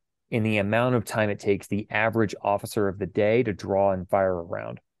run in the amount of time it takes the average officer of the day to draw and fire a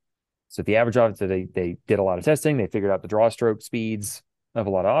round. So the average officer, they did a lot of testing. They figured out the draw stroke speeds of a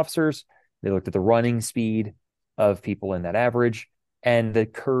lot of officers. They looked at the running speed of people in that average, and the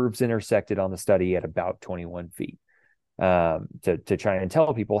curves intersected on the study at about 21 feet, to try and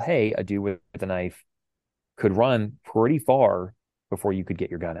tell people, hey, a dude with a knife could run pretty far before you could get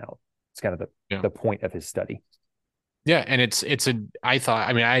your gun out. It's kind of the point of his study. Yeah. And I thought,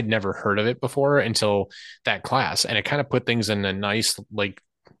 I mean, I had never heard of it before until that class. And it kind of put things in a nice, like,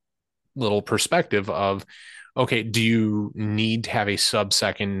 little perspective of, okay, do you need to have a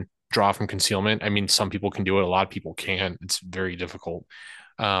sub-second draw from concealment? I mean, some people can do it. A lot of people can't. It's very difficult.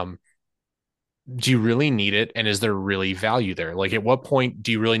 Do you really need it? And is there really value there? Like, at what point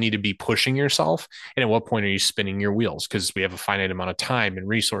do you really need to be pushing yourself? And at what point are you spinning your wheels? Because we have a finite amount of time and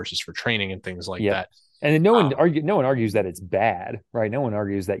resources for training and things like that. And then no one argues that it's bad, right? No one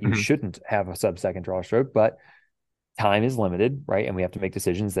argues that you Mhm. shouldn't have a sub-second draw stroke, but time is limited, right? And we have to make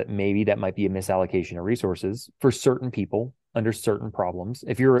decisions that maybe that might be a misallocation of resources for certain people under certain problems.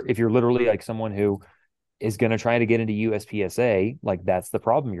 If you're literally like someone who is going to try to get into USPSA, like that's the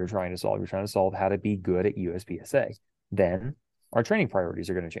problem you're trying to solve. You're trying to solve how to be good at USPSA. Then our training priorities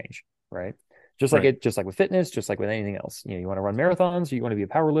are going to change, right? Right. Just like with fitness, just like with anything else. You want to run marathons, or you want to be a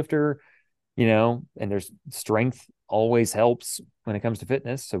power lifter, and there's strength always helps when it comes to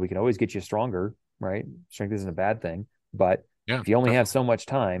fitness. So we can always get you stronger, right? Strength isn't a bad thing. But Yeah, if you only have definitely. so much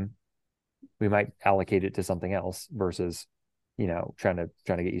time, we might allocate it to something else versus, trying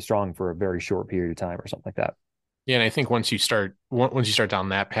to get you strong for a very short period of time or something like that. Yeah, and I think once you start down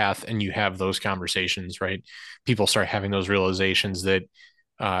that path and you have those conversations, right, people start having those realizations that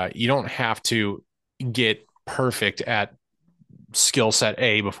you don't have to get perfect at skill set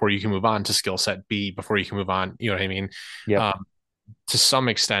A before you can move on to skill set B before you can move on. You know what I mean? Yep. To some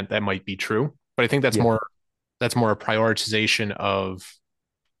extent, that might be true, but I think that's Yep. more a prioritization of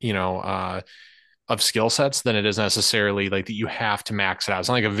you know of skill sets than it is necessarily like that you have to max it out. It's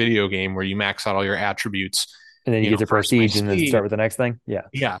not like a video game where you max out all your attributes, And then you get to first my prestige and then speed. start with the next thing. Yeah.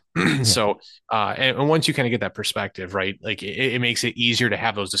 Yeah. Yeah. So, and once you kind of get that perspective, right, like it makes it easier to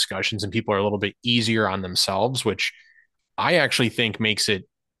have those discussions and people are a little bit easier on themselves, which I actually think makes it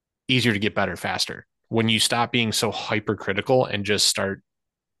easier to get better faster when you stop being so hypercritical and just start.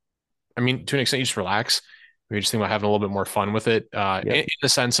 I mean, to an extent, you just relax. We just think about having a little bit more fun with it, Yep. in the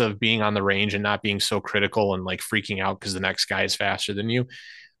sense of being on the range and not being so critical and like freaking out because the next guy is faster than you.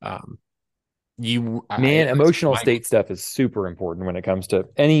 Um, Man, that's emotional my, state stuff is super important when it comes to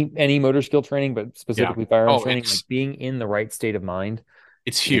any motor skill training, but yeah. specifically firearms Oh, training. Like being in the right state of mind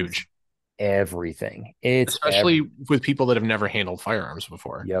it's is huge, everything. It's especially with people that have never handled firearms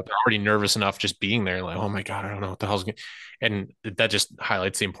before. Yep. They're already nervous enough just being there, like, oh my God, I don't know what the hell's going, and that just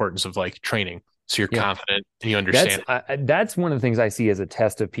highlights the importance of like training. So you're Yeah. confident and you That's understand. that's one of the things I see as a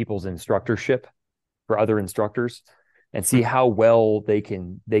test of people's instructorship for other instructors, and see Mhm. how well they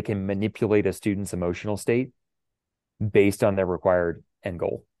can manipulate a student's emotional state based on their required end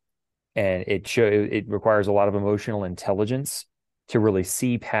goal. And it requires a lot of emotional intelligence to really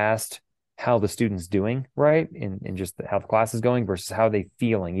see past how the student's doing, right, and just how the class is going versus how they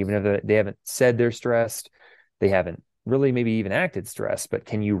feeling, even if they haven't said they're stressed, they haven't really maybe even acted stressed, but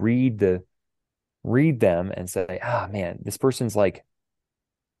can you read them and say, ah, man, this person's like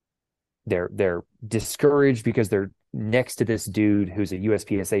they're discouraged because they're next to this dude who's a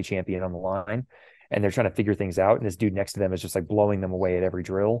USPSA champion on the line, and they're trying to figure things out, and this dude next to them is just like blowing them away at every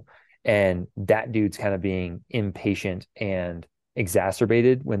drill, and that dude's kind of being impatient and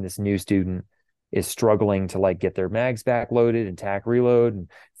exacerbated when this new student is struggling to like get their mags back loaded and tack reload and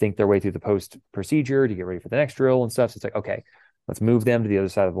think their way through the post procedure to get ready for the next drill and stuff. So it's like, okay, let's move them to the other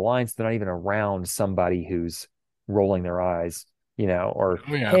side of the line so they're not even around somebody who's rolling their eyes, or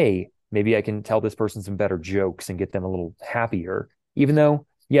Oh yeah. hey, maybe I can tell this person some better jokes and get them a little happier, even though,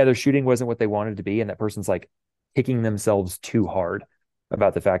 yeah, their shooting wasn't what they wanted to be. And that person's like kicking themselves too hard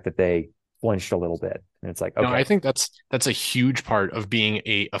about the fact that they flinched a little bit. And it's like, No, I okay. think that's a huge part of being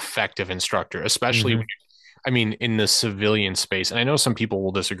a effective instructor, especially Mm-hmm. when I mean in the civilian space. And I know some people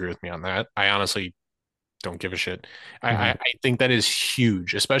will disagree with me on that. I honestly don't give a shit. Mm-hmm. I think that is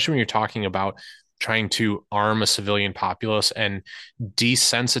huge, especially when you're talking about trying to arm a civilian populace and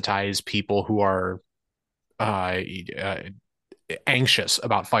desensitize people who are uh, uh, anxious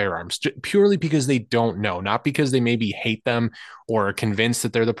about firearms purely because they don't know, not because they maybe hate them or are convinced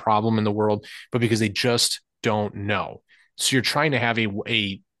that they're the problem in the world, but because they just don't know. So you're trying to have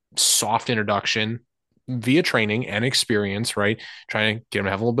a soft introduction via training and experience, right? Trying to get them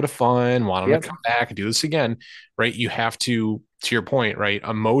to have a little bit of fun, want them to Yep. come back and do this again, right? You have to your point, right,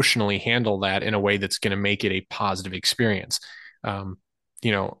 emotionally handle that in a way that's going to make it a positive experience. Um,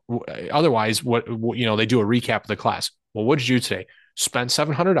 otherwise, they do a recap of the class. Well, what did you do today? Spent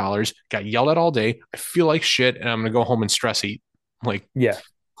 $700, got yelled at all day. I feel like shit, and I'm gonna go home and stress eat. Like, Yeah.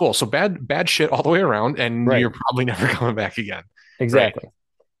 cool. So bad shit all the way around, and Right. you're probably never coming back again, right? Exactly.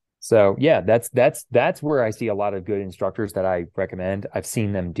 So yeah, that's where I see a lot of good instructors that I recommend. I've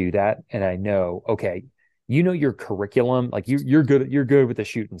seen them do that, and I know, okay, your curriculum, like you're good with the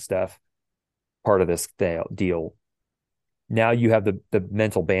shooting stuff, part of this deal. Now you have the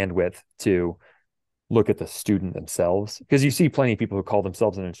mental bandwidth to look at the student themselves, because you see plenty of people who call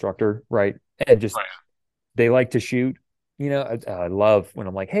themselves an instructor, right? And just Oh, they like to shoot. I love when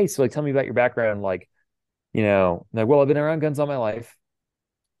I'm like, hey, so like tell me about your background, like, like, well, I've been around guns all my life.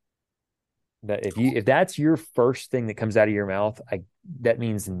 That if that's your first thing that comes out of your mouth, that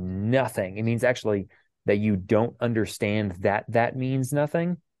means nothing. It means actually that you don't understand that that means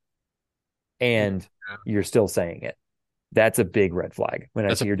nothing and you're still saying it. That's a big red flag when I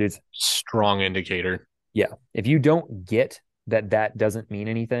That's see a your dudes. strong indicator. Yeah. If you don't get that that doesn't mean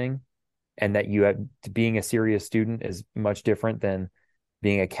anything and that you have being a serious student is much different than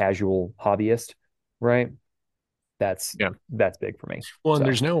being a casual hobbyist, right? Yeah. That's big for me. Well,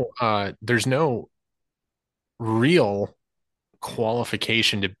 and So there's no real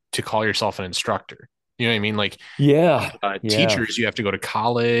qualification to call yourself an instructor. You know what I mean? Like yeah. teachers, you have to go to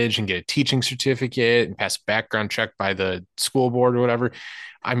college and get a teaching certificate and pass a background check by the school board or whatever.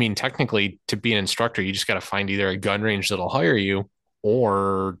 I mean, technically, to be an instructor, you just got to find either a gun range that'll hire you,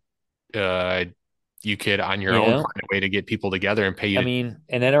 or uh, you could on your You own know, find a way to get people together and pay I you. mean,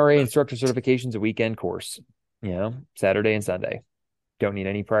 an NRA instructor certification is a weekend course, Saturday and Sunday. Don't need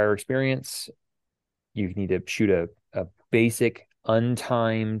any prior experience. You need to shoot a basic,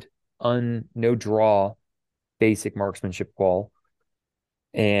 untimed, no draw, basic marksmanship qual.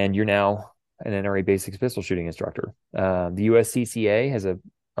 And you're now an NRA basics pistol shooting instructor. The USCCA has a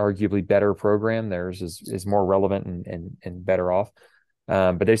arguably better program. Theirs is more relevant and better off.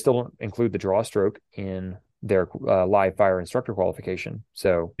 But they still don't include the draw stroke in their live fire instructor qualification.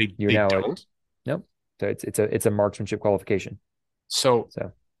 So you're They now at don't. nope. So it's a marksmanship qualification. So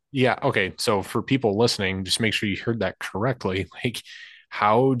So yeah, okay. So for people listening, just make sure you heard that correctly. Like,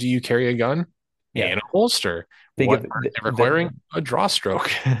 how do you carry a gun yeah, and a holster? think What of are they requiring? A draw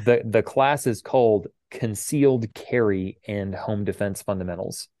stroke. the class is called concealed carry and home defense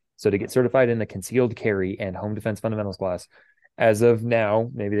fundamentals. So to get certified in the concealed carry and home defense fundamentals class, as of now,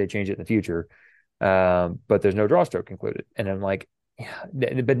 maybe they change it in the future, but there's no draw stroke included. And I'm like,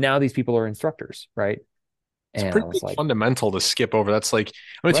 yeah, but now these people are instructors, right? It's And I pretty was like, fundamental to skip over. That's like,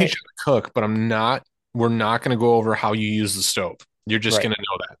 I'm going to teach right, you how to cook, but we're not going to go over how you use the stove. You're just right, going to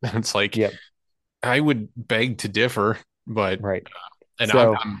know that. It's like, yep, I would beg to differ, but, right. and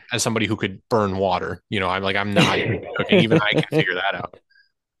So, I'm as somebody who could burn water, I'm not cooking. Even I can figure that out.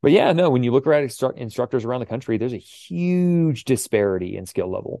 but yeah, no, when you look around instructors around the country, there's a huge disparity in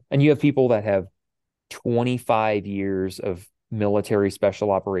skill level. And you have people that have 25 years of military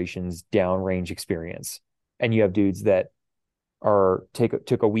special operations downrange experience. And you have dudes that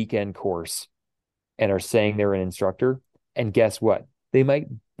took a weekend course and are saying they're an instructor. And guess what? They might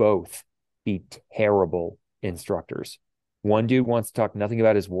both be terrible instructors. One dude wants to talk nothing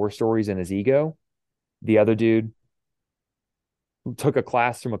about his war stories and his ego. The other dude took a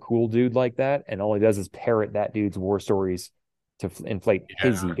class from a cool dude like that, and all he does is parrot that dude's war stories to inflate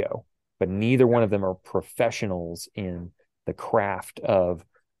his Yeah. ego. But neither one of them are professionals in the craft of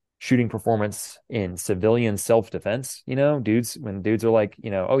shooting performance in civilian self-defense. Dudes, when dudes are like,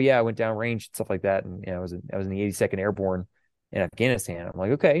 oh yeah, I went down range, stuff like that, and I was in the 82nd Airborne in Afghanistan. I'm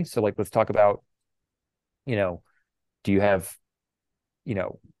like, okay, so like let's talk about, do you have, you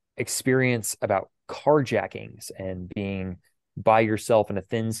know, experience about carjackings and being by yourself in a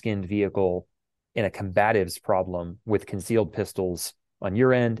thin-skinned vehicle in a combatives problem with concealed pistols on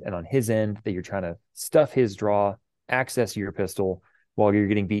your end and on his end that you're trying to stuff his draw, access your pistol while you're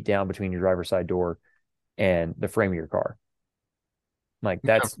getting beat down between your driver's side door and the frame of your car. Like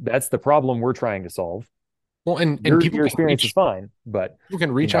Yeah. that's the problem we're trying to solve. Well, and Your experience is fine, but people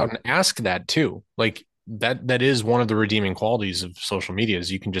can reach out and ask that too. Like that is one of the redeeming qualities of social media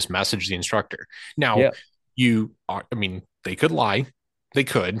is you can just message the instructor. Now, yeah, I mean, they could lie. They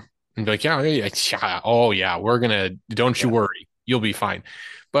could and be like, yeah, oh yeah, don't you yeah, worry. You'll be fine.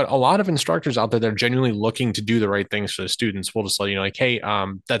 But a lot of instructors out there that are genuinely looking to do the right things for the students will just let you know, like, hey,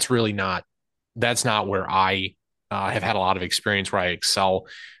 that's not where I have had a lot of experience where I excel.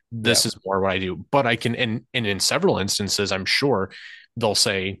 yeah, This is more what I do. But I can, and in several instances, I'm sure they'll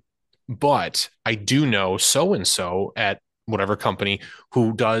say, but I do know so and so at whatever company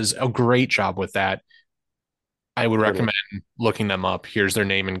who does a great job with that. I would totally. recommend looking them up. Here's their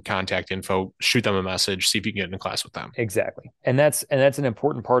name and contact info. Shoot them a message. See if you can get in a class with them. Exactly. And that's an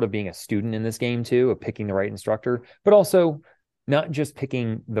important part of being a student in this game too, of picking the right instructor, but also not just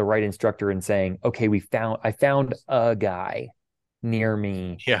picking the right instructor and saying, okay, I found a guy near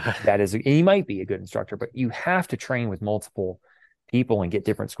me Yeah. he might be a good instructor, but you have to train with multiple people and get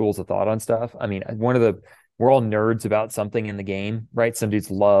different schools of thought on stuff. I mean, we're all nerds about something in the game, right? Some dudes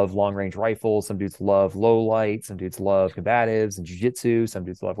love long range rifles, some dudes love low light, some dudes love combatives and jujitsu, some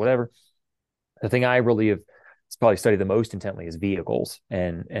dudes love whatever. The thing I really have probably studied the most intently is vehicles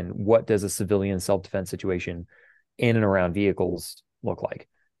and what does a civilian self-defense situation in and around vehicles look like.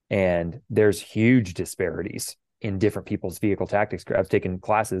 And there's huge disparities in different people's vehicle tactics. I've taken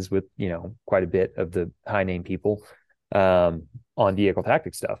classes with, quite a bit of the high name people. on vehicle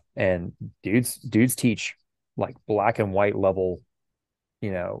tactic stuff. And dudes teach like black and white level,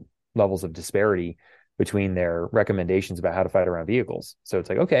 levels of disparity between their recommendations about how to fight around vehicles. So it's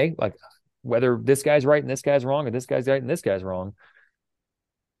like, okay, like whether this guy's right and this guy's wrong, or this guy's right and this guy's wrong,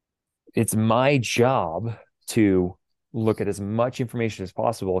 it's my job to look at as much information as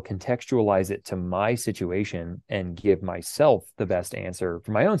possible, contextualize it to my situation, and give myself the best answer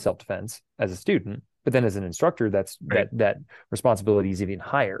for my own self-defense as a student. But then as an instructor, Right. that responsibility is even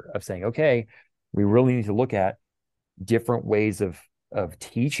higher, of saying, okay, we really need to look at different ways of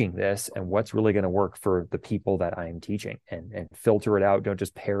teaching this and what's really going to work for the people that I am teaching, and filter it out. Don't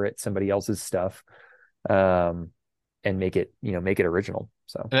just parrot somebody else's stuff, and make it original.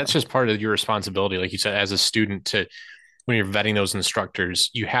 So, And that's just part of your responsibility, like you said, as a student, to when you're vetting those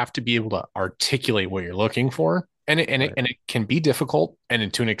instructors, you have to be able to articulate what you're looking for. right. And it can be difficult,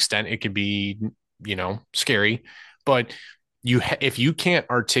 and to an extent it could be, scary, but if you can't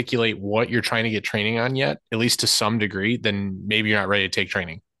articulate what you're trying to get training on yet, at least to some degree, then maybe you're not ready to take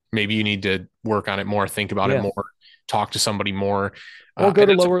training. Maybe you need to work on it more, think about it Yeah. more, talk to somebody more. Or And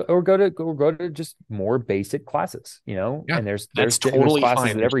that's, go to just more basic classes, yeah, and that's there's totally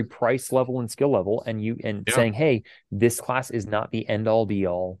classes fine. at every price level and skill level. And Yeah. saying, hey, this class is not the end all be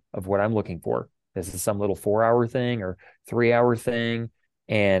all of what I'm looking for. This is some little 4-hour thing or 3-hour thing.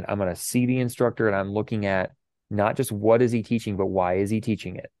 And I'm going to see the instructor, and I'm looking at not just what is he teaching, but why is he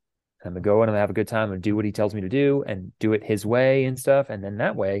teaching it? I'm going to go and I'm going to have a good time and do what he tells me to do, and do it his way and stuff. And then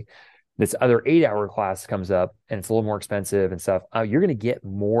that way, this other 8-hour class comes up and it's a little more expensive and stuff. You're going to get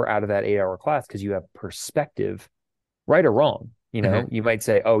more out of that 8-hour class because you have perspective, right or wrong. Mhm. You might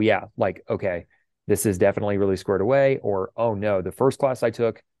say, oh, yeah, like, okay, this is definitely really squared away. Or, oh, no, the first class I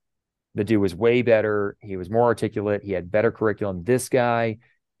took, the dude was way better. He was more articulate. He had better curriculum. This guy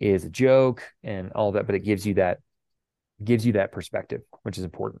is a joke and all that. But it gives you that perspective, which is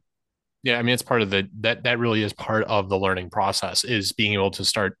important. Yeah, I mean, it's part of that really is part of the learning process, is being able to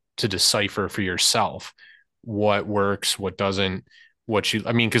start to decipher for yourself what works, what doesn't,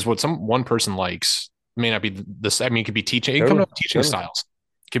 I mean, because what one person likes may not be this. I mean, it could be teaching, it could come Totally. up teaching Totally. styles.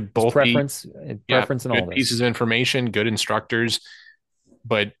 It could It's both be, yeah, preference and all good this. pieces of information, good instructors.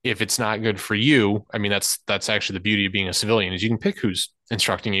 But if it's not good for you, I mean, that's actually the beauty of being a civilian, is you can pick who's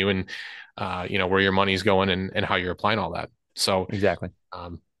instructing you, and where your money's going, and how you're applying all that. So, Exactly.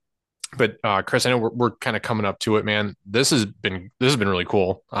 um, but Chris, I know we're kind of coming up to it, man. This has been really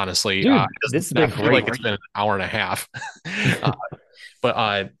cool, honestly. Dude, this has I been feel like great. it's been an hour and a half. uh,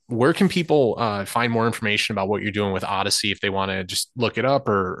 but where can people find more information about what you're doing with Odyssey if they want to just look it up,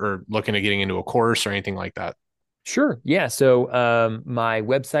 or looking at getting into a course or anything like that? Sure. Yeah. So my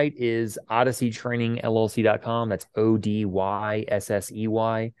website is odysseytrainingllc.com. That's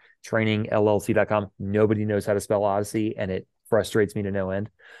ODYSSEY trainingllc.com. Nobody knows how to spell Odyssey, and it frustrates me to no end.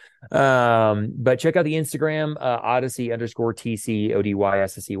 But check out the Instagram, Odyssey underscore TC,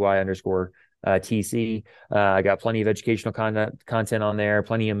 ODYSSEY underscore TC. I got plenty of educational content on there,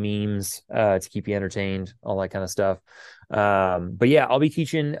 plenty of memes to keep you entertained, all that kind of stuff. But yeah, I'll be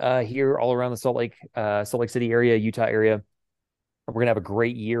teaching here all around the Salt Lake City area, Utah area. We're going to have a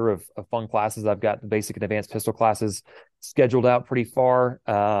great year of fun classes. I've got the basic and advanced pistol classes scheduled out pretty far.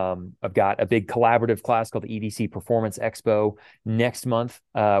 I've got a big collaborative class called the EDC Performance Expo next month,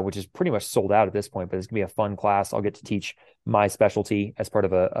 which is pretty much sold out at this point, but it's going to be a fun class. I'll get to teach my specialty as part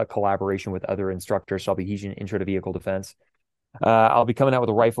of a collaboration with other instructors. So I'll be teaching Intro to Vehicle Defense. I'll be coming out with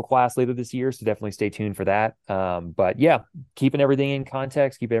a rifle class later this year, so definitely stay tuned for that. But yeah, keeping everything in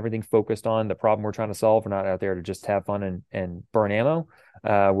context, keeping everything focused on the problem we're trying to solve. We're not out there to just have fun and burn ammo.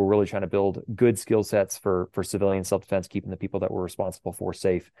 We're really trying to build good skill sets for civilian self-defense, keeping the people that we're responsible for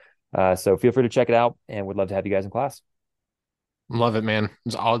safe. So feel free to check it out, and would love to have you guys in class. Love it, man.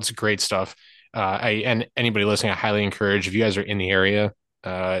 It's great stuff. And anybody listening, I highly encourage, if you guys are in the area,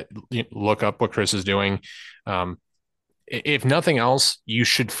 look up what Chris is doing. If nothing else, you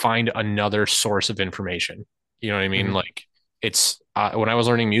should find another source of information. You know what I mean? Mm-hmm. Like, it's when I was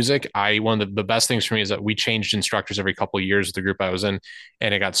learning music, one of the best things for me is that we changed instructors every couple of years with the group I was in,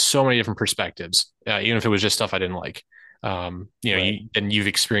 and I got so many different perspectives, even if it was just stuff I didn't like. Right. You've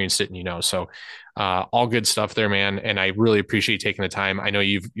experienced it, and so all good stuff there, man. And I really appreciate you taking the time. I know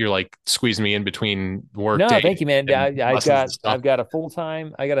you're like squeezing me in between work No, day thank you, man. and lessons and stuff. I've got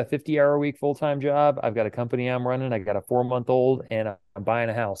I got a 50-hour week full-time job. I've got a company I'm running. I got a 4-month-old, and I'm buying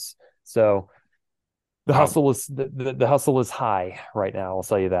a house. So the Wow. hustle is the hustle is high right now. I'll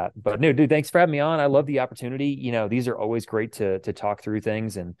tell you that. But no, dude, thanks for having me on. I love the opportunity. These are always great to talk through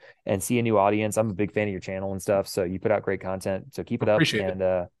things and see a new audience. I'm a big fan of your channel and stuff. So you put out great content. So keep it up. Appreciate it.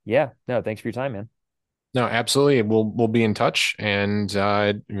 And yeah, no, thanks for your time, man. No, absolutely. We'll be in touch, and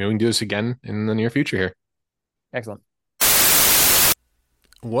we can do this again in the near future here. Excellent.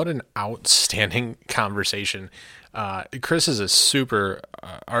 What an outstanding conversation. Chris is a super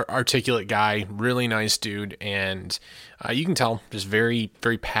articulate guy, really nice dude, and you can tell just very,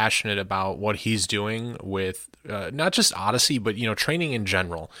 very passionate about what he's doing with not just Odyssey, but training in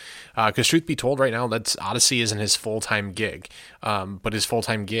general. Because truth be told, right now, that's Odyssey isn't his full-time gig, but his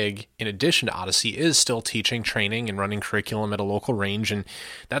full-time gig, in addition to Odyssey, is still teaching, training, and running curriculum at a local range, and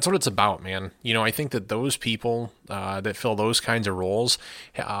that's what it's about, man. I think that those people that fill those kinds of roles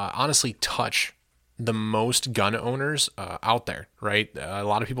honestly touch the most gun owners out there, right? A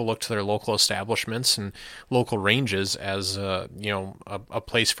lot of people look to their local establishments and local ranges as a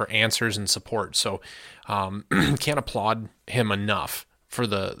place for answers and support. So can't applaud him enough for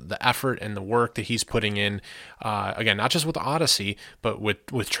the effort and the work that he's putting in. Again, not just with Odyssey, but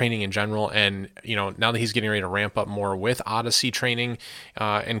with training in general. And now that he's getting ready to ramp up more with Odyssey training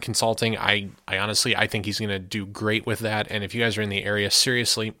and consulting, I honestly think he's going to do great with that. And if you guys are in the area,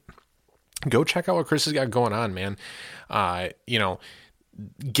 seriously, go check out what Chris has got going on, man.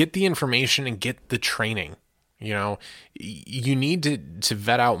 Get the information and get the training. You need to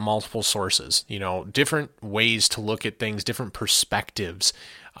vet out multiple sources, different ways to look at things, different perspectives.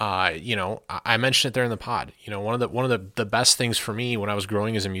 I mentioned it there in the pod. One of the best things for me when I was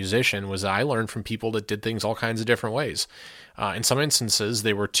growing as a musician was that I learned from people that did things all kinds of different ways. In some instances,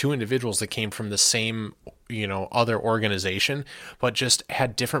 they were two individuals that came from the same, other organization, but just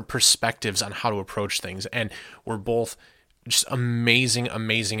had different perspectives on how to approach things, and were both just amazing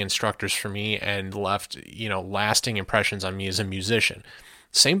instructors for me and left, lasting impressions on me as a musician.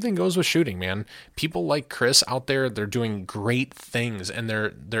 Same thing goes with shooting, man. People like Chris out there, they're doing great things and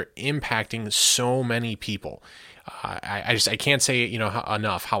they're impacting so many people. I can't say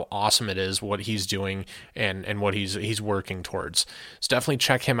enough how awesome it is what he's doing and what he's working towards. So definitely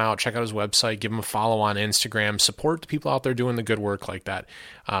check him out. Check out his website. Give him a follow on Instagram. Support the people out there doing the good work like that.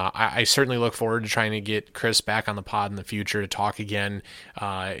 I certainly look forward to trying to get Chris back on the pod in the future to talk again.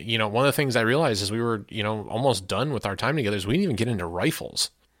 One of the things I realized as we were almost done with our time together is we didn't even get into rifles.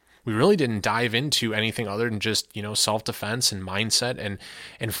 We really didn't dive into anything other than just, self-defense and mindset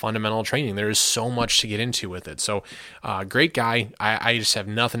and fundamental training. There is so much to get into with it. So great guy. I just have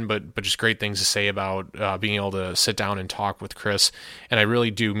nothing but just great things to say about being able to sit down and talk with Chris. And I really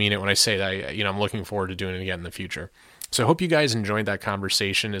do mean it when I say that. I'm looking forward to doing it again in the future. So I hope you guys enjoyed that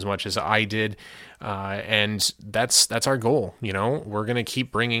conversation as much as I did. And that's our goal. We're going to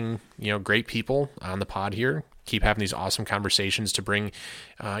keep bringing, great people on the pod here, keep having these awesome conversations to bring,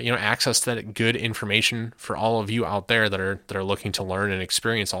 access to that good information for all of you out there that are looking to learn and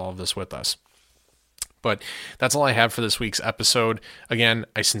experience all of this with us. But that's all I have for this week's episode. Again,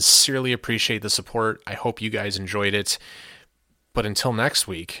 I sincerely appreciate the support. I hope you guys enjoyed it. But until next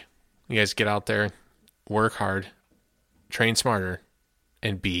week, you guys get out there, work hard, train smarter,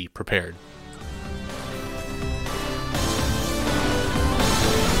 and be prepared.